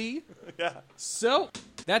 AC. Yeah. So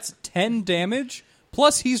that's 10 damage.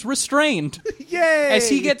 Plus he's restrained Yay! as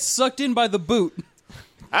he gets sucked in by the boot.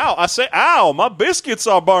 Ow! I say, ow! My biscuits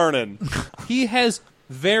are burning. He has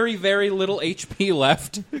very, very little HP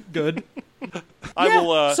left. Good. I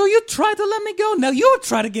will. So you try to let me go. Now you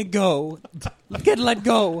try to get let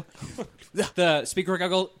go. The speaker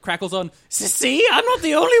crackles on. See, I'm not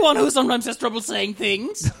the only one who sometimes has trouble saying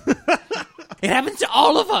things. It happens to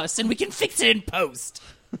all of us, and we can fix it in post.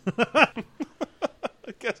 I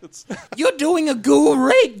guess it's. You're doing a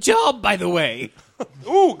great job, by the way.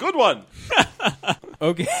 Ooh, good one.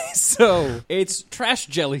 Okay, so it's Trash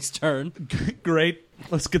Jelly's turn. Great.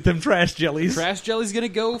 Let's get them trash jellies. Trash Jelly's gonna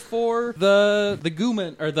go for the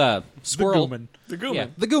Gooman, or the squirrel. Gooman. The Gooman. Yeah,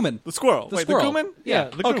 the Gooman. The squirrel. The Wait, squirrel. the Gooman? Yeah,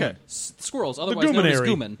 the Okay. Gooman. Squirrels, otherwise known as Goomanary.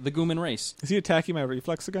 Gooman. The Gooman race. Is he attacking my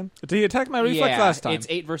reflex again? Did he attack my reflex Yeah, last time? it's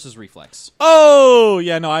 8 versus reflex. Oh,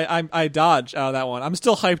 yeah, no, I dodged out of that one. I'm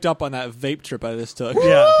still hyped up on that vape trip I just took.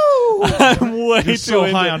 Yeah. I'm way You're too so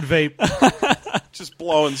into high it. on vape. Just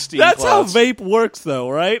blowing steam. That's clouds. how vape works, though,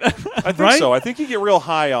 right? I think Right? so. I think you get real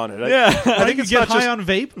high on it. yeah. I think You it's get not high just on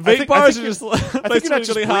vape. Vape I bars think are just I think you're not just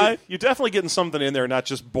really high. You're definitely getting something in there, not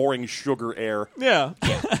just boring sugar air. Yeah.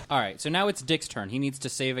 All right, so now it's Dick's turn. He needs to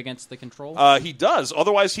save against the control. He does.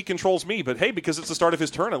 Otherwise, he controls me. But hey, because it's the start of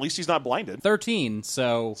his turn, at least he's not blinded. 13,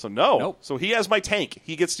 so... So no. Nope. So he has my tank.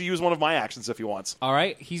 He gets to use one of my actions if he wants. All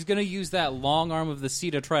right, he's going to use that long arm of the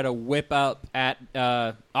sea to try to whip up at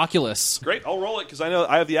Oculus. Great. I'll roll it because I know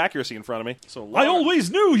I have the accuracy in front of me. So I always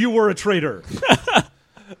knew you were a traitor.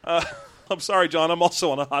 I'm sorry, John. I'm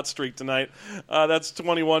also on a hot streak tonight. That's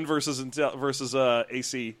 21 versus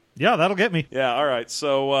AC. Yeah, that'll get me. Yeah, all right.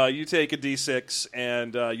 So you take a D6,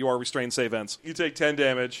 and you are restrained save ends. You take 10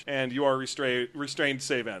 damage, and you are restrained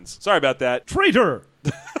save ends. Sorry about that. Traitor.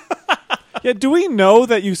 Yeah, do we know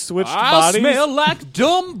that you switched I bodies? smell like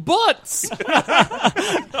dumb butts.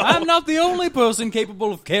 I'm not the only person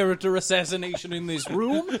capable of character assassination in this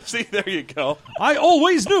room. See, there you go. I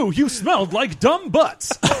always knew you smelled like dumb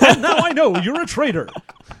butts. And now I know you're a traitor.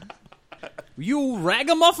 You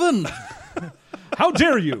ragamuffin. How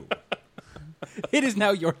dare you? It is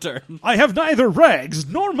now your turn. I have neither rags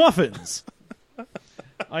nor muffins.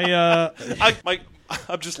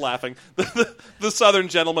 I'm just laughing. The southern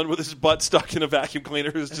gentleman with his butt stuck in a vacuum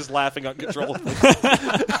cleaner is just laughing uncontrollably.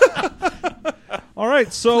 All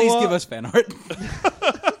right, so Please give us fan art.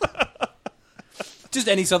 Just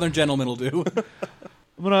any southern gentleman will do.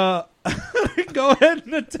 I'm gonna go ahead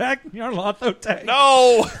and attack Nyarlathotep tank.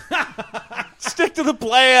 No! Stick to the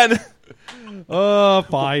plan!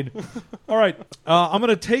 Fine. All right, I'm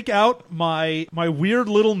gonna take out my weird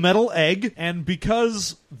little metal egg, and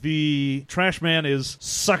because the trash man is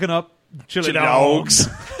sucking up chili dogs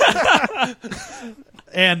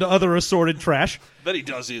and other assorted trash, Then he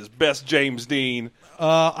does his best James Dean.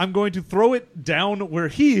 I'm going to throw it down where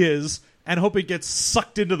he is and hope it gets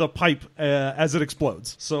sucked into the pipe as it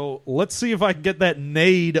explodes. So let's see if I can get that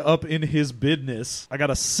nade up in his business. I got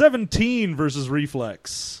a 17 versus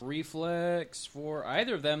reflex. Reflex for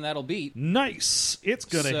either of them, that'll beat. Nice. It's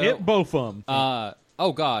going to So- hit both of them.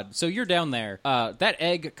 Oh god, so you're down there. That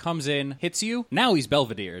egg comes in, hits you, now he's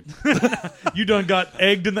Belvedered. You done got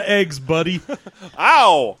egged in the eggs, buddy.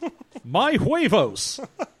 Ow! My huevos.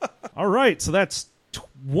 All right, so that's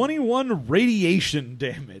 21 radiation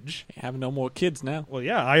damage. Have no more kids now. Well,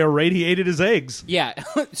 yeah, I irradiated his eggs. Yeah,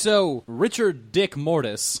 so Richard Dick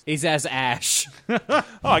Mortis is as Ash. Oh,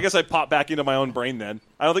 I guess I pop back into my own brain then.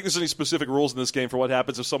 I don't think there's any specific rules in this game for what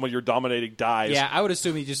happens if someone you're dominating dies. Yeah, I would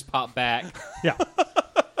assume he just popped back. Yeah,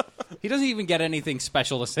 He doesn't even get anything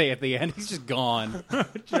special to say at the end. He's just gone.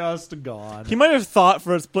 just gone. He might have thought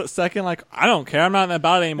for a split second, like, I don't care, I'm not in that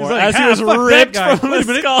body anymore. He's like, As he "Ah, was fuck that ripped guy. from Wait the a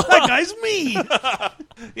minute, skull. that guy's me.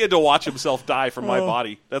 He had to watch himself die from my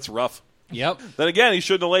body. That's rough. Yep. Then again, he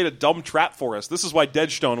shouldn't have laid a dumb trap for us. This is why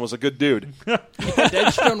Deadstone was a good dude.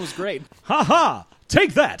 Deadstone was great. Ha ha!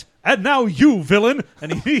 Take that! And now you, villain!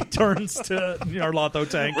 And he turns to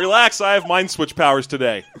Nyarlathotep. Relax, I have mind switch powers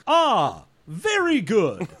today. Ah, very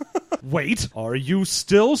good. Wait, are you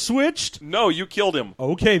still switched? No, you killed him.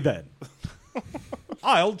 Okay then.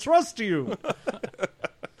 I'll trust you.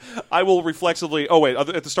 I will reflexively... Oh, wait,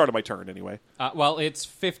 at the start of my turn, anyway. Well, it's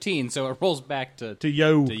 15, so it rolls back to To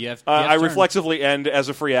you. Yev's I turn. reflexively end, as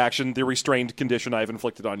a free action, the restrained condition I have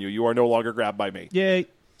inflicted on you. You are no longer grabbed by me. Yay.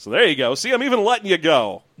 So there you go. See, I'm even letting you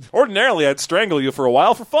go. Ordinarily, I'd strangle you for a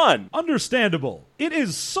while for fun. Understandable. It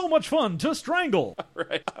is so much fun to strangle.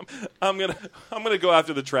 Right. I'm gonna go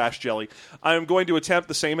after the trash jelly. I'm going to attempt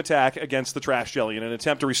the same attack against the trash jelly in an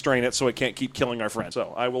attempt to restrain it so it can't keep killing our friend.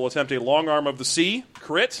 So I will attempt a long arm of the sea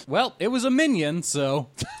crit. Well, it was a minion, so...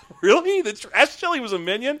 Really? The trash chili was a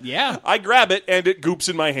minion? Yeah. I grab it, and it goops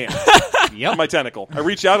in my hand. Yep. My tentacle. I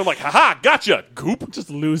reach out, I'm like, haha, gotcha, goop. Just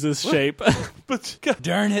loses shape. But,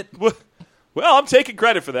 Darn it. well, I'm taking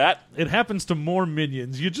credit for that. It happens to more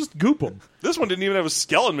minions. You just goop them. This one didn't even have a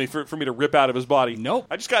skeleton for me to rip out of his body. Nope.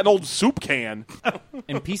 I just got an old soup can.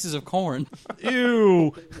 And pieces of corn.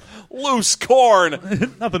 Ew. Loose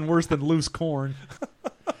corn. Nothing worse than loose corn.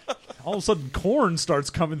 All of a sudden, corn starts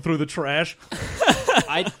coming through the trash.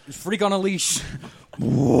 I freak on a leash.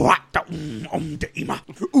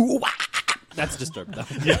 That's disturbed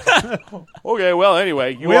though. Okay, well,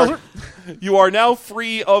 anyway, you are now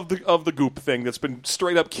free of the goop thing that's been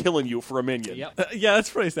straight up killing you for a minion. Yep. Yeah, that's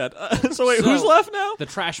pretty sad. So wait, So, who's left now? The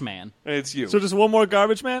trash man. And it's you. So just one more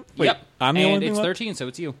garbage man? Wait, Yep. I'm the and only thing it's left? 13, so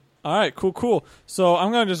it's you. All right, cool. So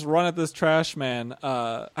I'm going to just run at this trash man.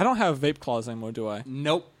 I don't have vape claws anymore, do I?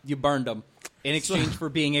 Nope. You burned him. In exchange for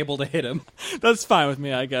being able to hit him. That's fine with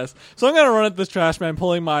me, I guess. So I'm going to run at this trash man,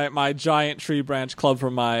 pulling my giant tree branch club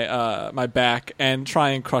from my back and try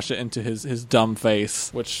and crush it into his dumb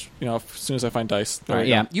face, which, as soon as I find dice. There we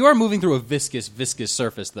Yeah. go. You are moving through a viscous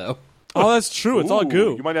surface, though. Oh, that's true. It's all Ooh,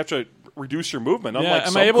 goo. You might have to reduce your movement. Yeah, Unlike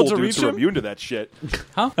am some I able cool to dudes reach who are him? immune to that shit.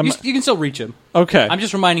 Huh? You can still reach him. Okay. I'm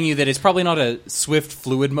just reminding you that it's probably not a swift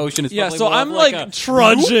fluid motion. It's yeah, probably so more of I'm like a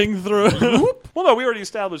trudging through. Well, no, we already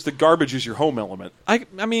established that garbage is your home element. I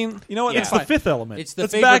mean, you know what? Yeah. That's It's the fine. fifth element. It's the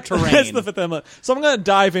It's favorite back. terrain. It's the fifth element. So I'm gonna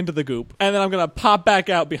dive into the goop, and then I'm gonna pop back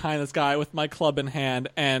out behind this guy with my club in hand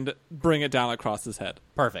and bring it down across his head.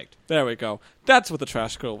 Perfect. There we go. That's what the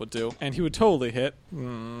trash girl would do, and he would totally hit.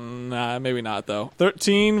 Nah, maybe not though.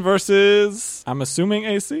 13 versus, I'm assuming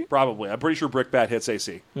AC. Probably. I'm pretty sure Brickbat hits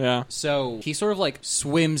AC. Yeah. So he sort of like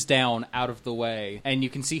swims down out of the way, and you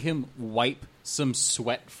can see him wipe some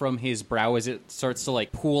sweat from his brow as it starts to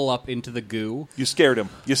like pool up into the goo. You scared him.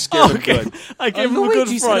 You scared him Okay. good. I gave him a good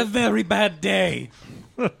Luigi's had a front. very bad day.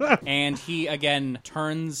 And he again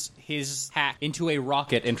turns his hat into a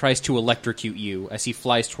rocket and tries to electrocute you as he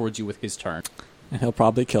flies towards you with his turn. He'll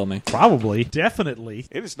probably kill me. Probably. Definitely.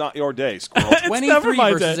 It is not your day, Squirrel. It's never 23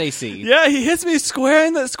 my versus day. AC. Yeah, he hits me square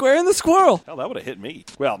in the squirrel. Hell, that would have hit me.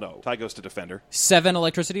 Well, no. Ty goes to Defender. 7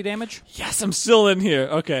 electricity damage. Yes, I'm still in here.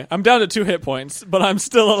 Okay, I'm down to 2 hit points, but I'm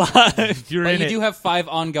still alive. You're But in you it. do have 5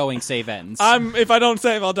 ongoing save ends. If I don't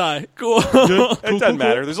save, I'll die. Cool. It doesn't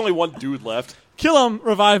matter. There's only one dude left. Kill him,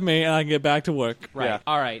 revive me, and I can get back to work. Right. Yeah.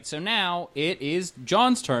 All right. So now it is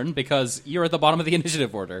John's turn because you're at the bottom of the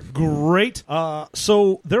initiative order. Great.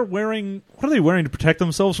 So they're wearing... What are they wearing to protect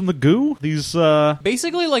themselves from the goo? These,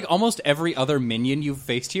 Basically, like almost every other minion you've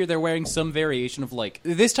faced here, they're wearing some variation of like.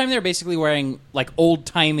 This time, they're basically wearing like old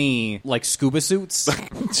timey like scuba suits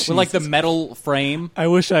with like the metal frame. I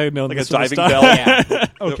wish I had known Like this a was diving start. bell. Yeah.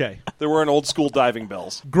 okay. They were old school diving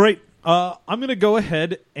bells. Great. I'm going to go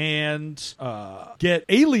ahead and get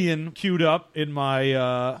Alien queued up in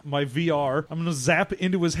my my VR. I'm going to zap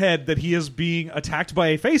into his head that he is being attacked by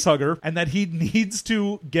a facehugger and that he needs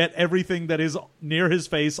to get everything that is near his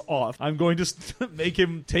face off. I'm going to make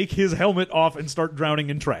him take his helmet off and start drowning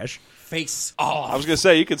in trash. Face I off. was going to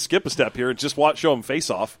say, you could skip a step here and just show him Face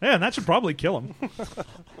Off. Yeah, and that should probably kill him.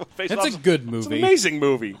 Face That's Off's a good It's an movie. amazing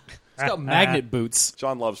movie. It's got magnet boots.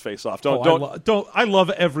 John loves Face Off. I love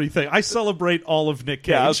everything. I celebrate all of Nick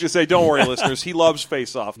Cage. Yeah, I was going to say, don't worry, listeners. He loves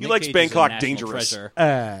Face Off. He Nick likes Cage is a Bangkok national Dangerous.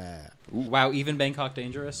 treasure. Wow, even Bangkok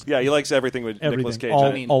Dangerous. Yeah, he likes everything with Everything. Nicolas Cage.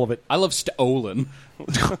 All of it. I love Stolen.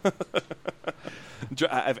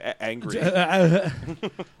 I'm angry.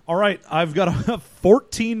 All right, I've got a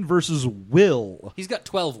 14 versus Will. He's got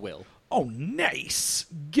 12 will. Oh, nice.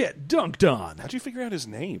 Get dunked on. How'd you figure out his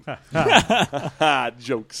name?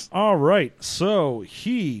 Jokes. All right, so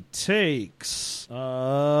he takes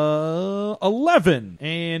 11,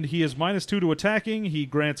 and he is -2 to attacking. He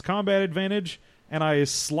grants combat advantage, and I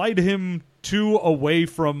slide him 2 away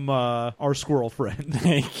from our squirrel friend.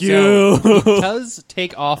 Thank you. So he does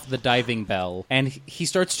take off the diving bell, and he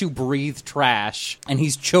starts to breathe trash, and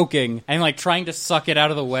he's choking and like trying to suck it out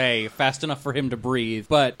of the way fast enough for him to breathe.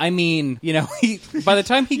 But I mean, by the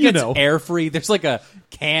time he You gets know. air free, there's like a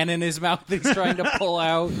can in his mouth that he's trying to pull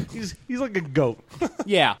out. He's like a goat.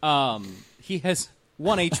 Yeah. He has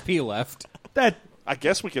 1 HP left. That I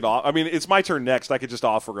guess we could. I mean, it's my turn next. I could just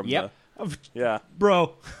offer him. Yep. Yeah.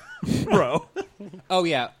 bro. Oh,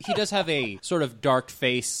 yeah. He does have a sort of dark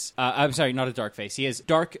face. I'm sorry, not a dark face. He has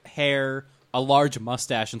dark hair, a large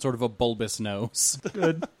mustache, and sort of a bulbous nose.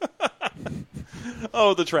 Good.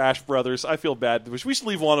 Oh, the Trash Brothers. I feel bad. We should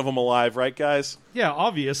leave one of them alive, right, guys? Yeah,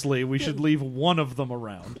 obviously we should leave one of them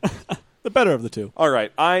around. The better of the two. All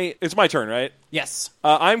right, it's my turn, right? Yes.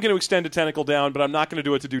 I'm going to extend a tentacle down, but I'm not going to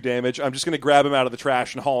do it to do damage. I'm just going to grab him out of the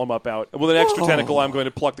trash and haul him up out. With an extra tentacle, I'm going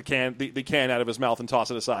to pluck the can out of his mouth and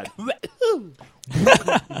toss it aside.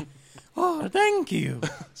 Oh, thank you.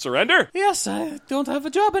 Surrender? Yes, I don't have a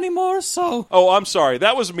job anymore, so... Oh, I'm sorry.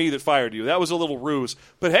 That was me that fired you. That was a little ruse.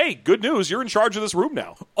 But hey, good news. You're in charge of this room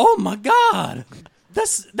now. Oh, my God.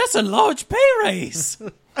 That's a large pay raise.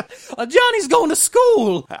 Johnny's going to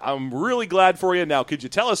school. I'm really glad for you. Now, could you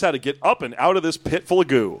tell us how to get up and out of this pit full of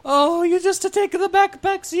goo? Oh, you just to take the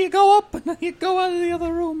backpack so you go up and then you go out of the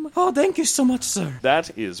other room. Oh, thank you so much, sir.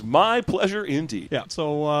 That is my pleasure indeed. Yeah.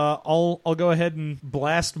 So I'll go ahead and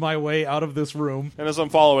blast my way out of this room. And as I'm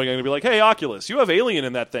following, I'm going to be like, hey, Oculus, you have Alien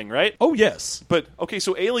in that thing, right? Oh yes, But, okay,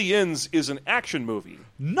 so Aliens is an action movie.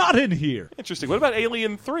 not in here. Interesting. What about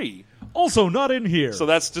Alien 3? Also not in here. So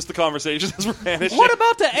that's just the conversation as we're vanishing. What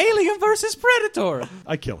about the Alien versus Predator?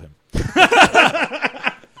 I kill him.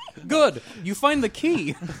 Good. You find the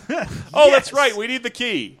key. Oh, that's right. We need the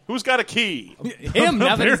key. Who's got a key? Him,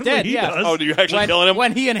 now that he's Apparently dead, he yeah. does. Oh, do you actually killing him?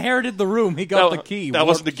 When he inherited the room, he got the key. That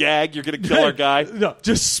wasn't a gag. You're going to kill our guy. No,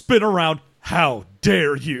 just spin around. How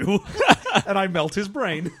dare you? And I melt his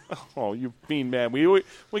brain. Oh, you mean man. We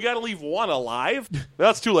got to leave one alive.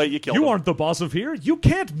 That's too late. You killed him. You aren't the boss of here. You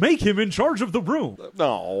can't make him in charge of the room.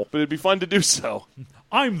 No, but it'd be fun to do so.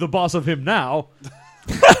 I'm the boss of him now.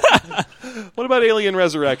 What about Alien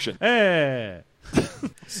Resurrection? Eh.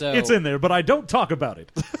 So It's in there, but I don't talk about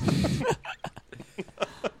it.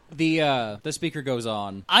 the speaker goes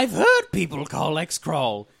on. I've heard people call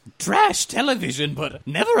X-Crawl trash television, but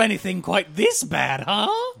never anything quite this bad,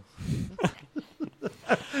 huh?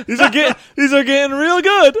 These are getting real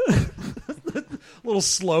good. Little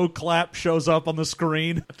slow clap shows up on the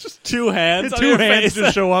screen. Just two hands. on Two your hands face.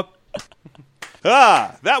 just show up.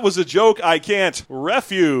 Ah, that was a joke I can't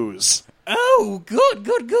refuse. Oh,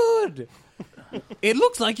 good. It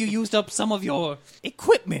looks like you used up some of your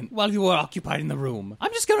equipment while you were occupied in the room.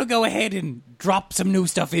 I'm just going to go ahead and drop some new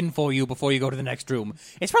stuff in for you before you go to the next room.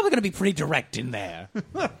 It's probably going to be pretty direct in there.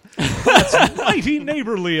 Mighty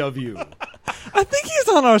neighborly of you. I think he's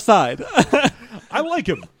on our side. I like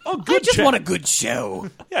him. Oh, I good just chap. want a good show.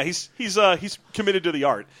 Yeah, he's committed to the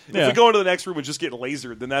art. Yeah. If we go into the next room and just get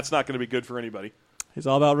lasered, then that's not going to be good for anybody. He's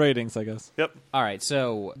all about ratings, I guess. Yep. All right,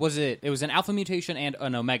 so it was an alpha mutation and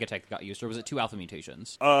an omega tech that got used, or was it two alpha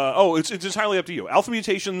mutations? It's entirely up to you. Alpha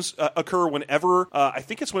mutations occur whenever, I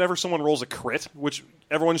think it's whenever someone rolls a crit, which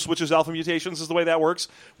everyone switches alpha mutations is the way that works,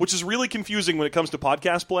 which is really confusing when it comes to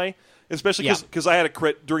podcast play, especially because I had a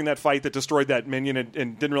crit during that fight that destroyed that minion and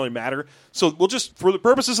didn't really matter. So we'll just, for the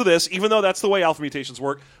purposes of this, even though that's the way alpha mutations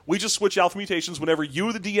work, we just switch alpha mutations whenever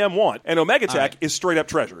you, the DM, want. And omega tech is straight up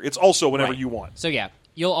treasure. It's also whenever Right. you want. So yeah,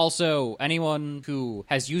 you'll also, anyone who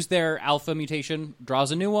has used their alpha mutation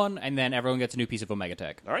draws a new one, and then everyone gets a new piece of omega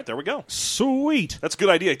tech. All right, there we go. Sweet. That's a good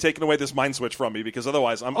idea, taking away this mind switch from me, because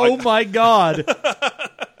otherwise I'm... Oh my god.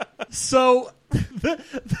 So,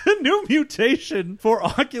 the new mutation for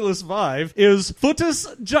Oculus Vive is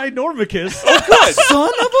Footus Ginormicus. Oh, good! Son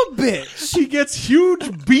of a bitch. She gets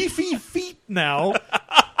huge, beefy feet now.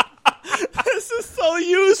 This is so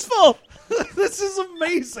useful. This is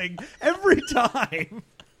amazing. Every time.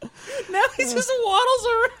 Now he just waddles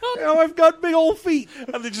around. Now I've got big old feet.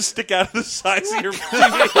 And they just stick out of the sides of your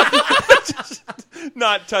just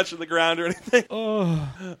not touching the ground or anything.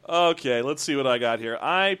 Okay, let's see what I got here.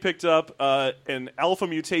 I picked up an alpha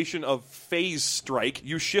mutation of Phase Strike.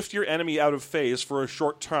 You shift your enemy out of phase for a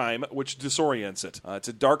short time, which disorients it. It's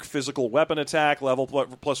a dark physical weapon attack, level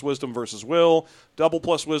plus wisdom versus will, double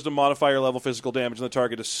plus wisdom modifier, level physical damage, and the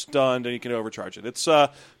target is stunned, and you can overcharge it. It's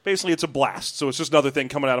basically it's a blast, so it's just another thing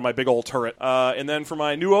coming out of my big old turret. And then for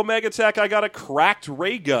my new Omega tech, I got a cracked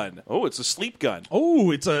ray gun. Oh, it's a sleep gun.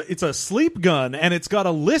 Oh, it's a sleep gun, and it's got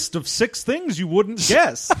a list of 6 things you wouldn't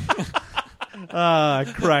guess.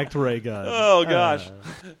 Cracked ray gun. Oh, gosh.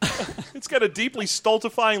 It's got a deeply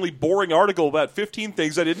stultifyingly boring article about 15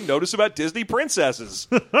 things I didn't notice about Disney princesses.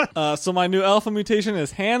 So my new alpha mutation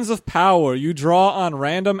is Hands of Power. You draw on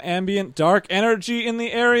random ambient dark energy in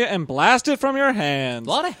the area and blast it from your hands. A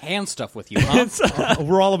lot of hand stuff with you, huh?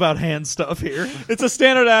 We're all about hand stuff here. It's a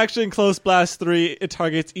standard action, close blast 3. It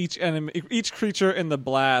targets each creature in the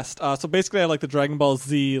blast. So basically, I like the Dragon Ball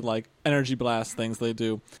Z like energy blast things they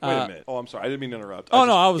do. Wait a minute. Oh, I'm sorry. I didn't mean to interrupt. Oh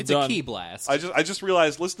no, I was It's done. a key blast. I just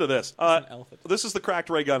realized, listen to this. elephant. This is the cracked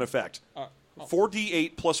ray gun effect.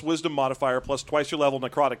 4d8 plus wisdom modifier plus twice your level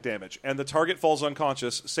necrotic damage, and the target falls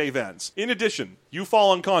unconscious, save ends. In addition, you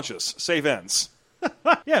fall unconscious, save ends.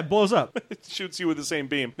 Yeah, it blows up. It shoots you with the same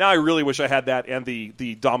beam. Now I really wish I had that and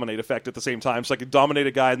the dominate effect at the same time, so I could dominate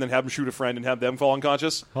a guy and then have him shoot a friend and have them fall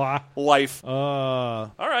unconscious. Life.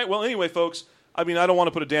 All right, well, anyway, folks, I mean, I don't want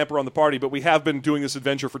to put a damper on the party, but we have been doing this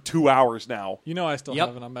adventure for 2 hours now. You know I still Yep.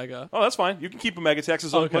 have an Omega. Oh, that's fine. You can keep Omega Techs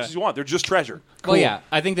as much as you want. They're just treasure. Well, yeah,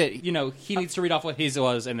 I think that, he needs to read off what his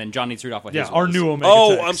was, and then John needs to read off what Yeah, his our was. new Omega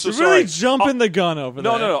Oh, Techs. I'm so You're sorry. really jumping the gun over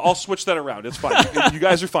there. No. I'll switch that around. It's fine. You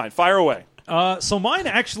guys are fine. Fire away. So mine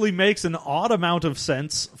actually makes an odd amount of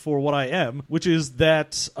sense for what I am, which is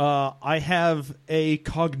that I have a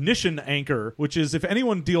cognition anchor, which is if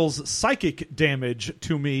anyone deals psychic damage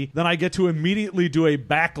to me, then I get to immediately do a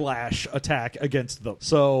backlash attack against them.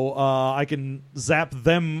 So I can zap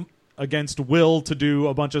them against will to do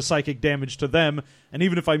a bunch of psychic damage to them, and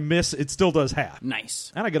even if I miss, it still does half.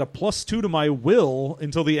 Nice. And I get a +2 to my will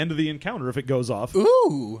until the end of the encounter if it goes off.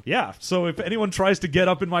 Ooh. Yeah, so if anyone tries to get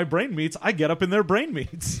up in my brain meats, I get up in their brain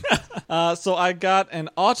meats. So I got an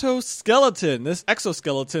autoskeleton. This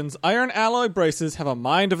exoskeleton's iron alloy braces have a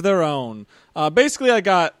mind of their own. Basically, I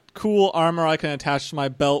got cool armor I can attach to my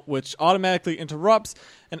belt, which automatically interrupts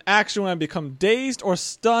an action when I become dazed or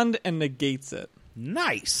stunned and negates it.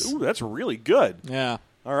 Nice. Ooh, that's really good. Yeah.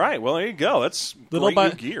 All right, well, there you go. That's great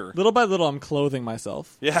new gear. Little by little, I'm clothing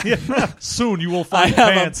myself. Yeah. Soon you will find I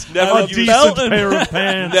have pants. a- never a used decent belt pair of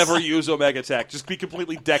pants. Never use Omega Tech. Just be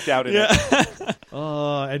completely decked out in it.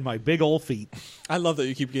 And my big old feet. I love that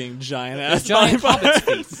you keep getting giant ass. Giant hobbit's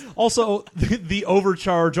feet. Also, the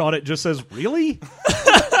overcharge on it just says, really?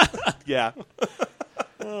 Yeah.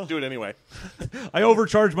 Do it anyway. I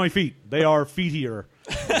overcharge my feet. They are feetier.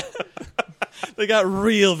 They got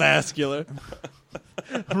real vascular.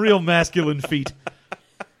 Real masculine feet.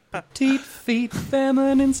 Petite feet,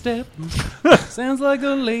 feminine step. Sounds like a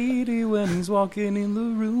lady when he's walking in the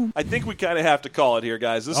room. I think we kind of have to call it here,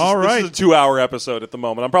 guys. This All right. is a 2-hour episode at the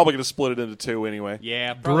moment. I'm probably going to split it into 2 anyway.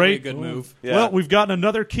 Yeah, probably Great. a good move. Yeah. Well, we've gotten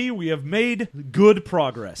another key. We have made good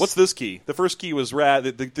progress. What's this key? The first key was rad.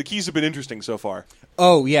 The keys have been interesting so far.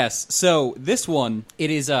 Oh, yes. So, this one, it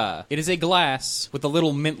is a glass with a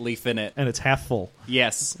little mint leaf in it. And it's half full.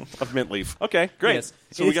 Yes. Of mint leaf. Okay, great. Yes.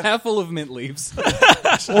 So we It's got half full of mint leaves.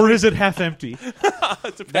 Or is it half empty?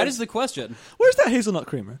 That is the question. Where's that hazelnut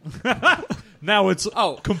creamer? Now it's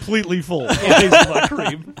Oh. completely full. of hazelnut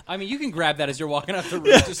cream. I mean, you can grab that as you're walking out the room.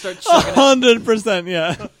 Just start chugging it. 100%,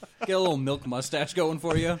 yeah. Get a little milk mustache going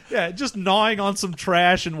for you. Yeah, just gnawing on some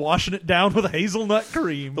trash and washing it down with hazelnut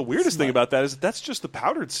cream. the weirdest thing about that is that's just the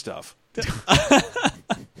powdered stuff.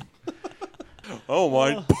 Oh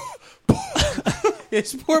my!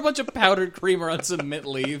 Just pour a bunch of powdered creamer on some mint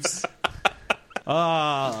leaves.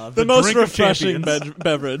 The Most drink of refreshing champions.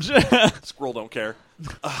 beverage. Squirrel don't care.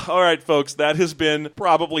 All right, folks, that has been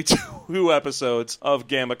probably 2 episodes of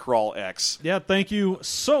Gamma Crawl X. Yeah, thank you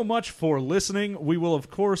so much for listening. We will, of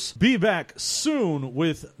course, be back soon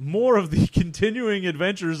with more of the continuing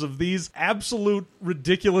adventures of these absolute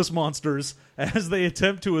ridiculous monsters as they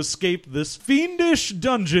attempt to escape this fiendish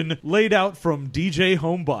dungeon laid out from DJ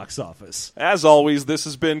Home Box Office. As always, this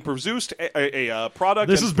has been produced a product.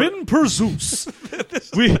 This has been Perzeus.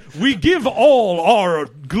 we give all our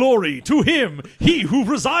glory to him, he who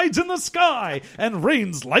resides in the sky and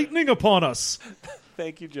rains lightning upon us.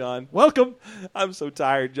 Thank you, John. Welcome. I'm so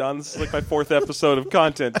tired, John. This is like my 4th episode of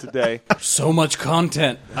content today. So much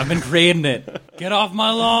content. I've been creating it. Get off my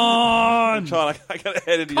lawn. John, I gotta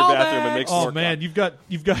head into your bathroom and make some Oh more man, you've got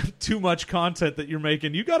too much content that you're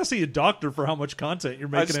making. You got to see a doctor for how much content you're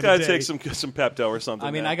I making. just in a gotta day. take some Pepto or something.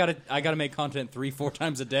 I mean, man. I gotta make content 3-4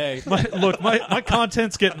 times a day. My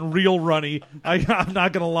content's getting real runny. I'm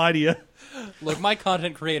not gonna lie to you. Look, my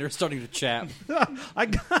content creator's starting to chat.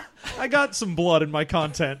 I got some blood in my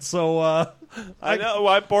content, so I know.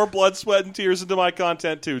 I pour blood, sweat, and tears into my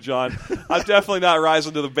content too, John. I'm definitely not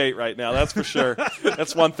rising to the bait right now. That's for sure.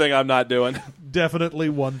 That's one thing I'm not doing. definitely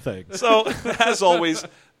one thing. So, as always,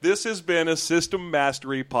 this has been a System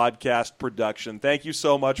Mastery podcast production. Thank you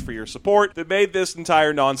so much for your support that made this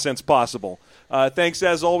entire nonsense possible. Thanks,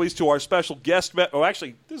 as always, to our special guest.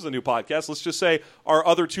 Actually, this is a new podcast. Let's just say our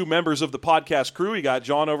other 2 members of the podcast crew. You got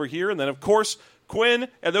John over here, and then, of course, Quinn,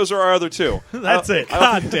 and those are our other 2. That's it.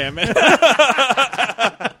 God damn it.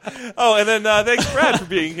 Oh, and then thanks, Brad, for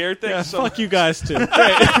being here. Thanks so much. Fuck you guys, too.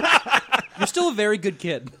 You're still a very good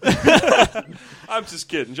kid. I'm just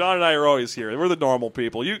kidding. John and I are always here. We're the normal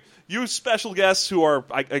people. You special guests who are,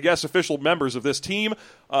 I guess, official members of this team.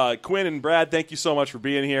 Quinn and Brad, thank you so much for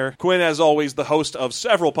being here. Quinn, as always, the host of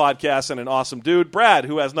several podcasts and an awesome dude. Brad,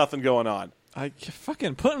 who has nothing going on. You're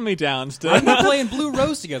fucking putting me down, Stu. We're playing Blue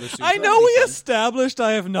Rose together soon. I so know that'll be we fun. established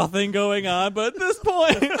I have nothing going on, but at this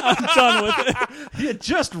point, I'm done with it. You're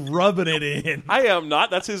just rubbing it in. I am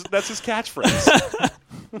not. That's his catchphrase.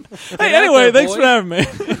 Hey, anyway, there, thanks boy. for having me.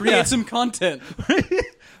 Create some content.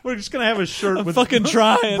 We're just gonna have a shirt with fucking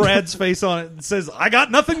trying. Brad's face on it that says, "I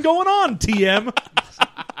got nothing going on." TM.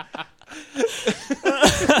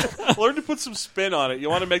 Learn to put some spin on it. You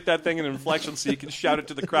want to make that thing an inflection so you can shout it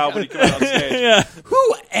to the crowd when you come out on stage. Yeah.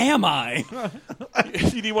 Who am I?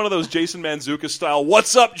 You need one of those Jason Mantzoukas style,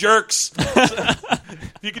 "What's up, jerks?"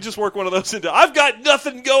 You could just work one of those into, "I've got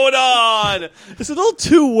nothing going on." It's a little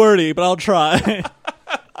too wordy, but I'll try.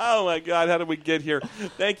 Oh my God, how did we get here?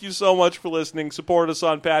 Thank you so much for listening. Support us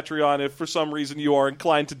on Patreon if for some reason you are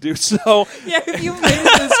inclined to do so. Yeah, if you've made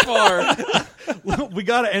it this far, We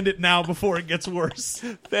got to end it now before it gets worse.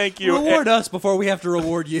 Thank you. reward us before we have to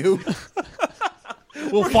reward you.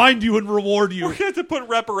 We'll find you and reward you. We have to put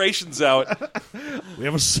reparations out. We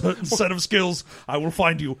have a certain set of skills. I will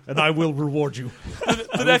find you and I will reward you.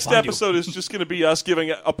 The next episode is just going to be us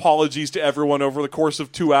giving apologies to everyone over the course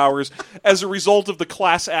of 2 hours as a result of the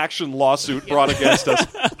class action lawsuit brought against us.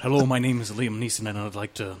 Hello, my name is Liam Neeson, and I'd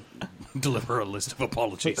like to deliver a list of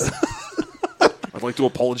apologies. I'd like to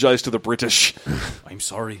apologize to the British. I'm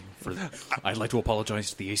sorry for. I'd like to apologize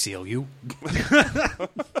to the ACLU.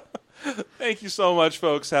 Thank you so much,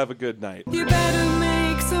 folks. Have a good night. You better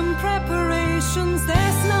make some preparations.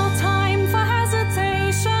 There's no time for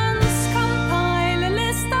hesitations. Compile a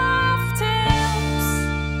list of tips.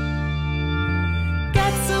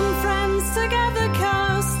 Get some friends together,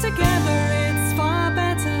 'cause together it's far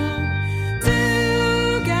better.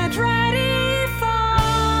 To get ready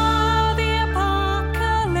for the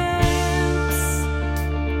apocalypse.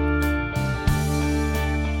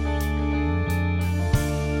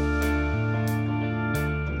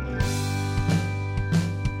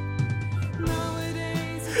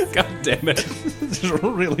 Nowadays, God damn it. It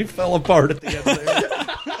really fell apart at the end of that.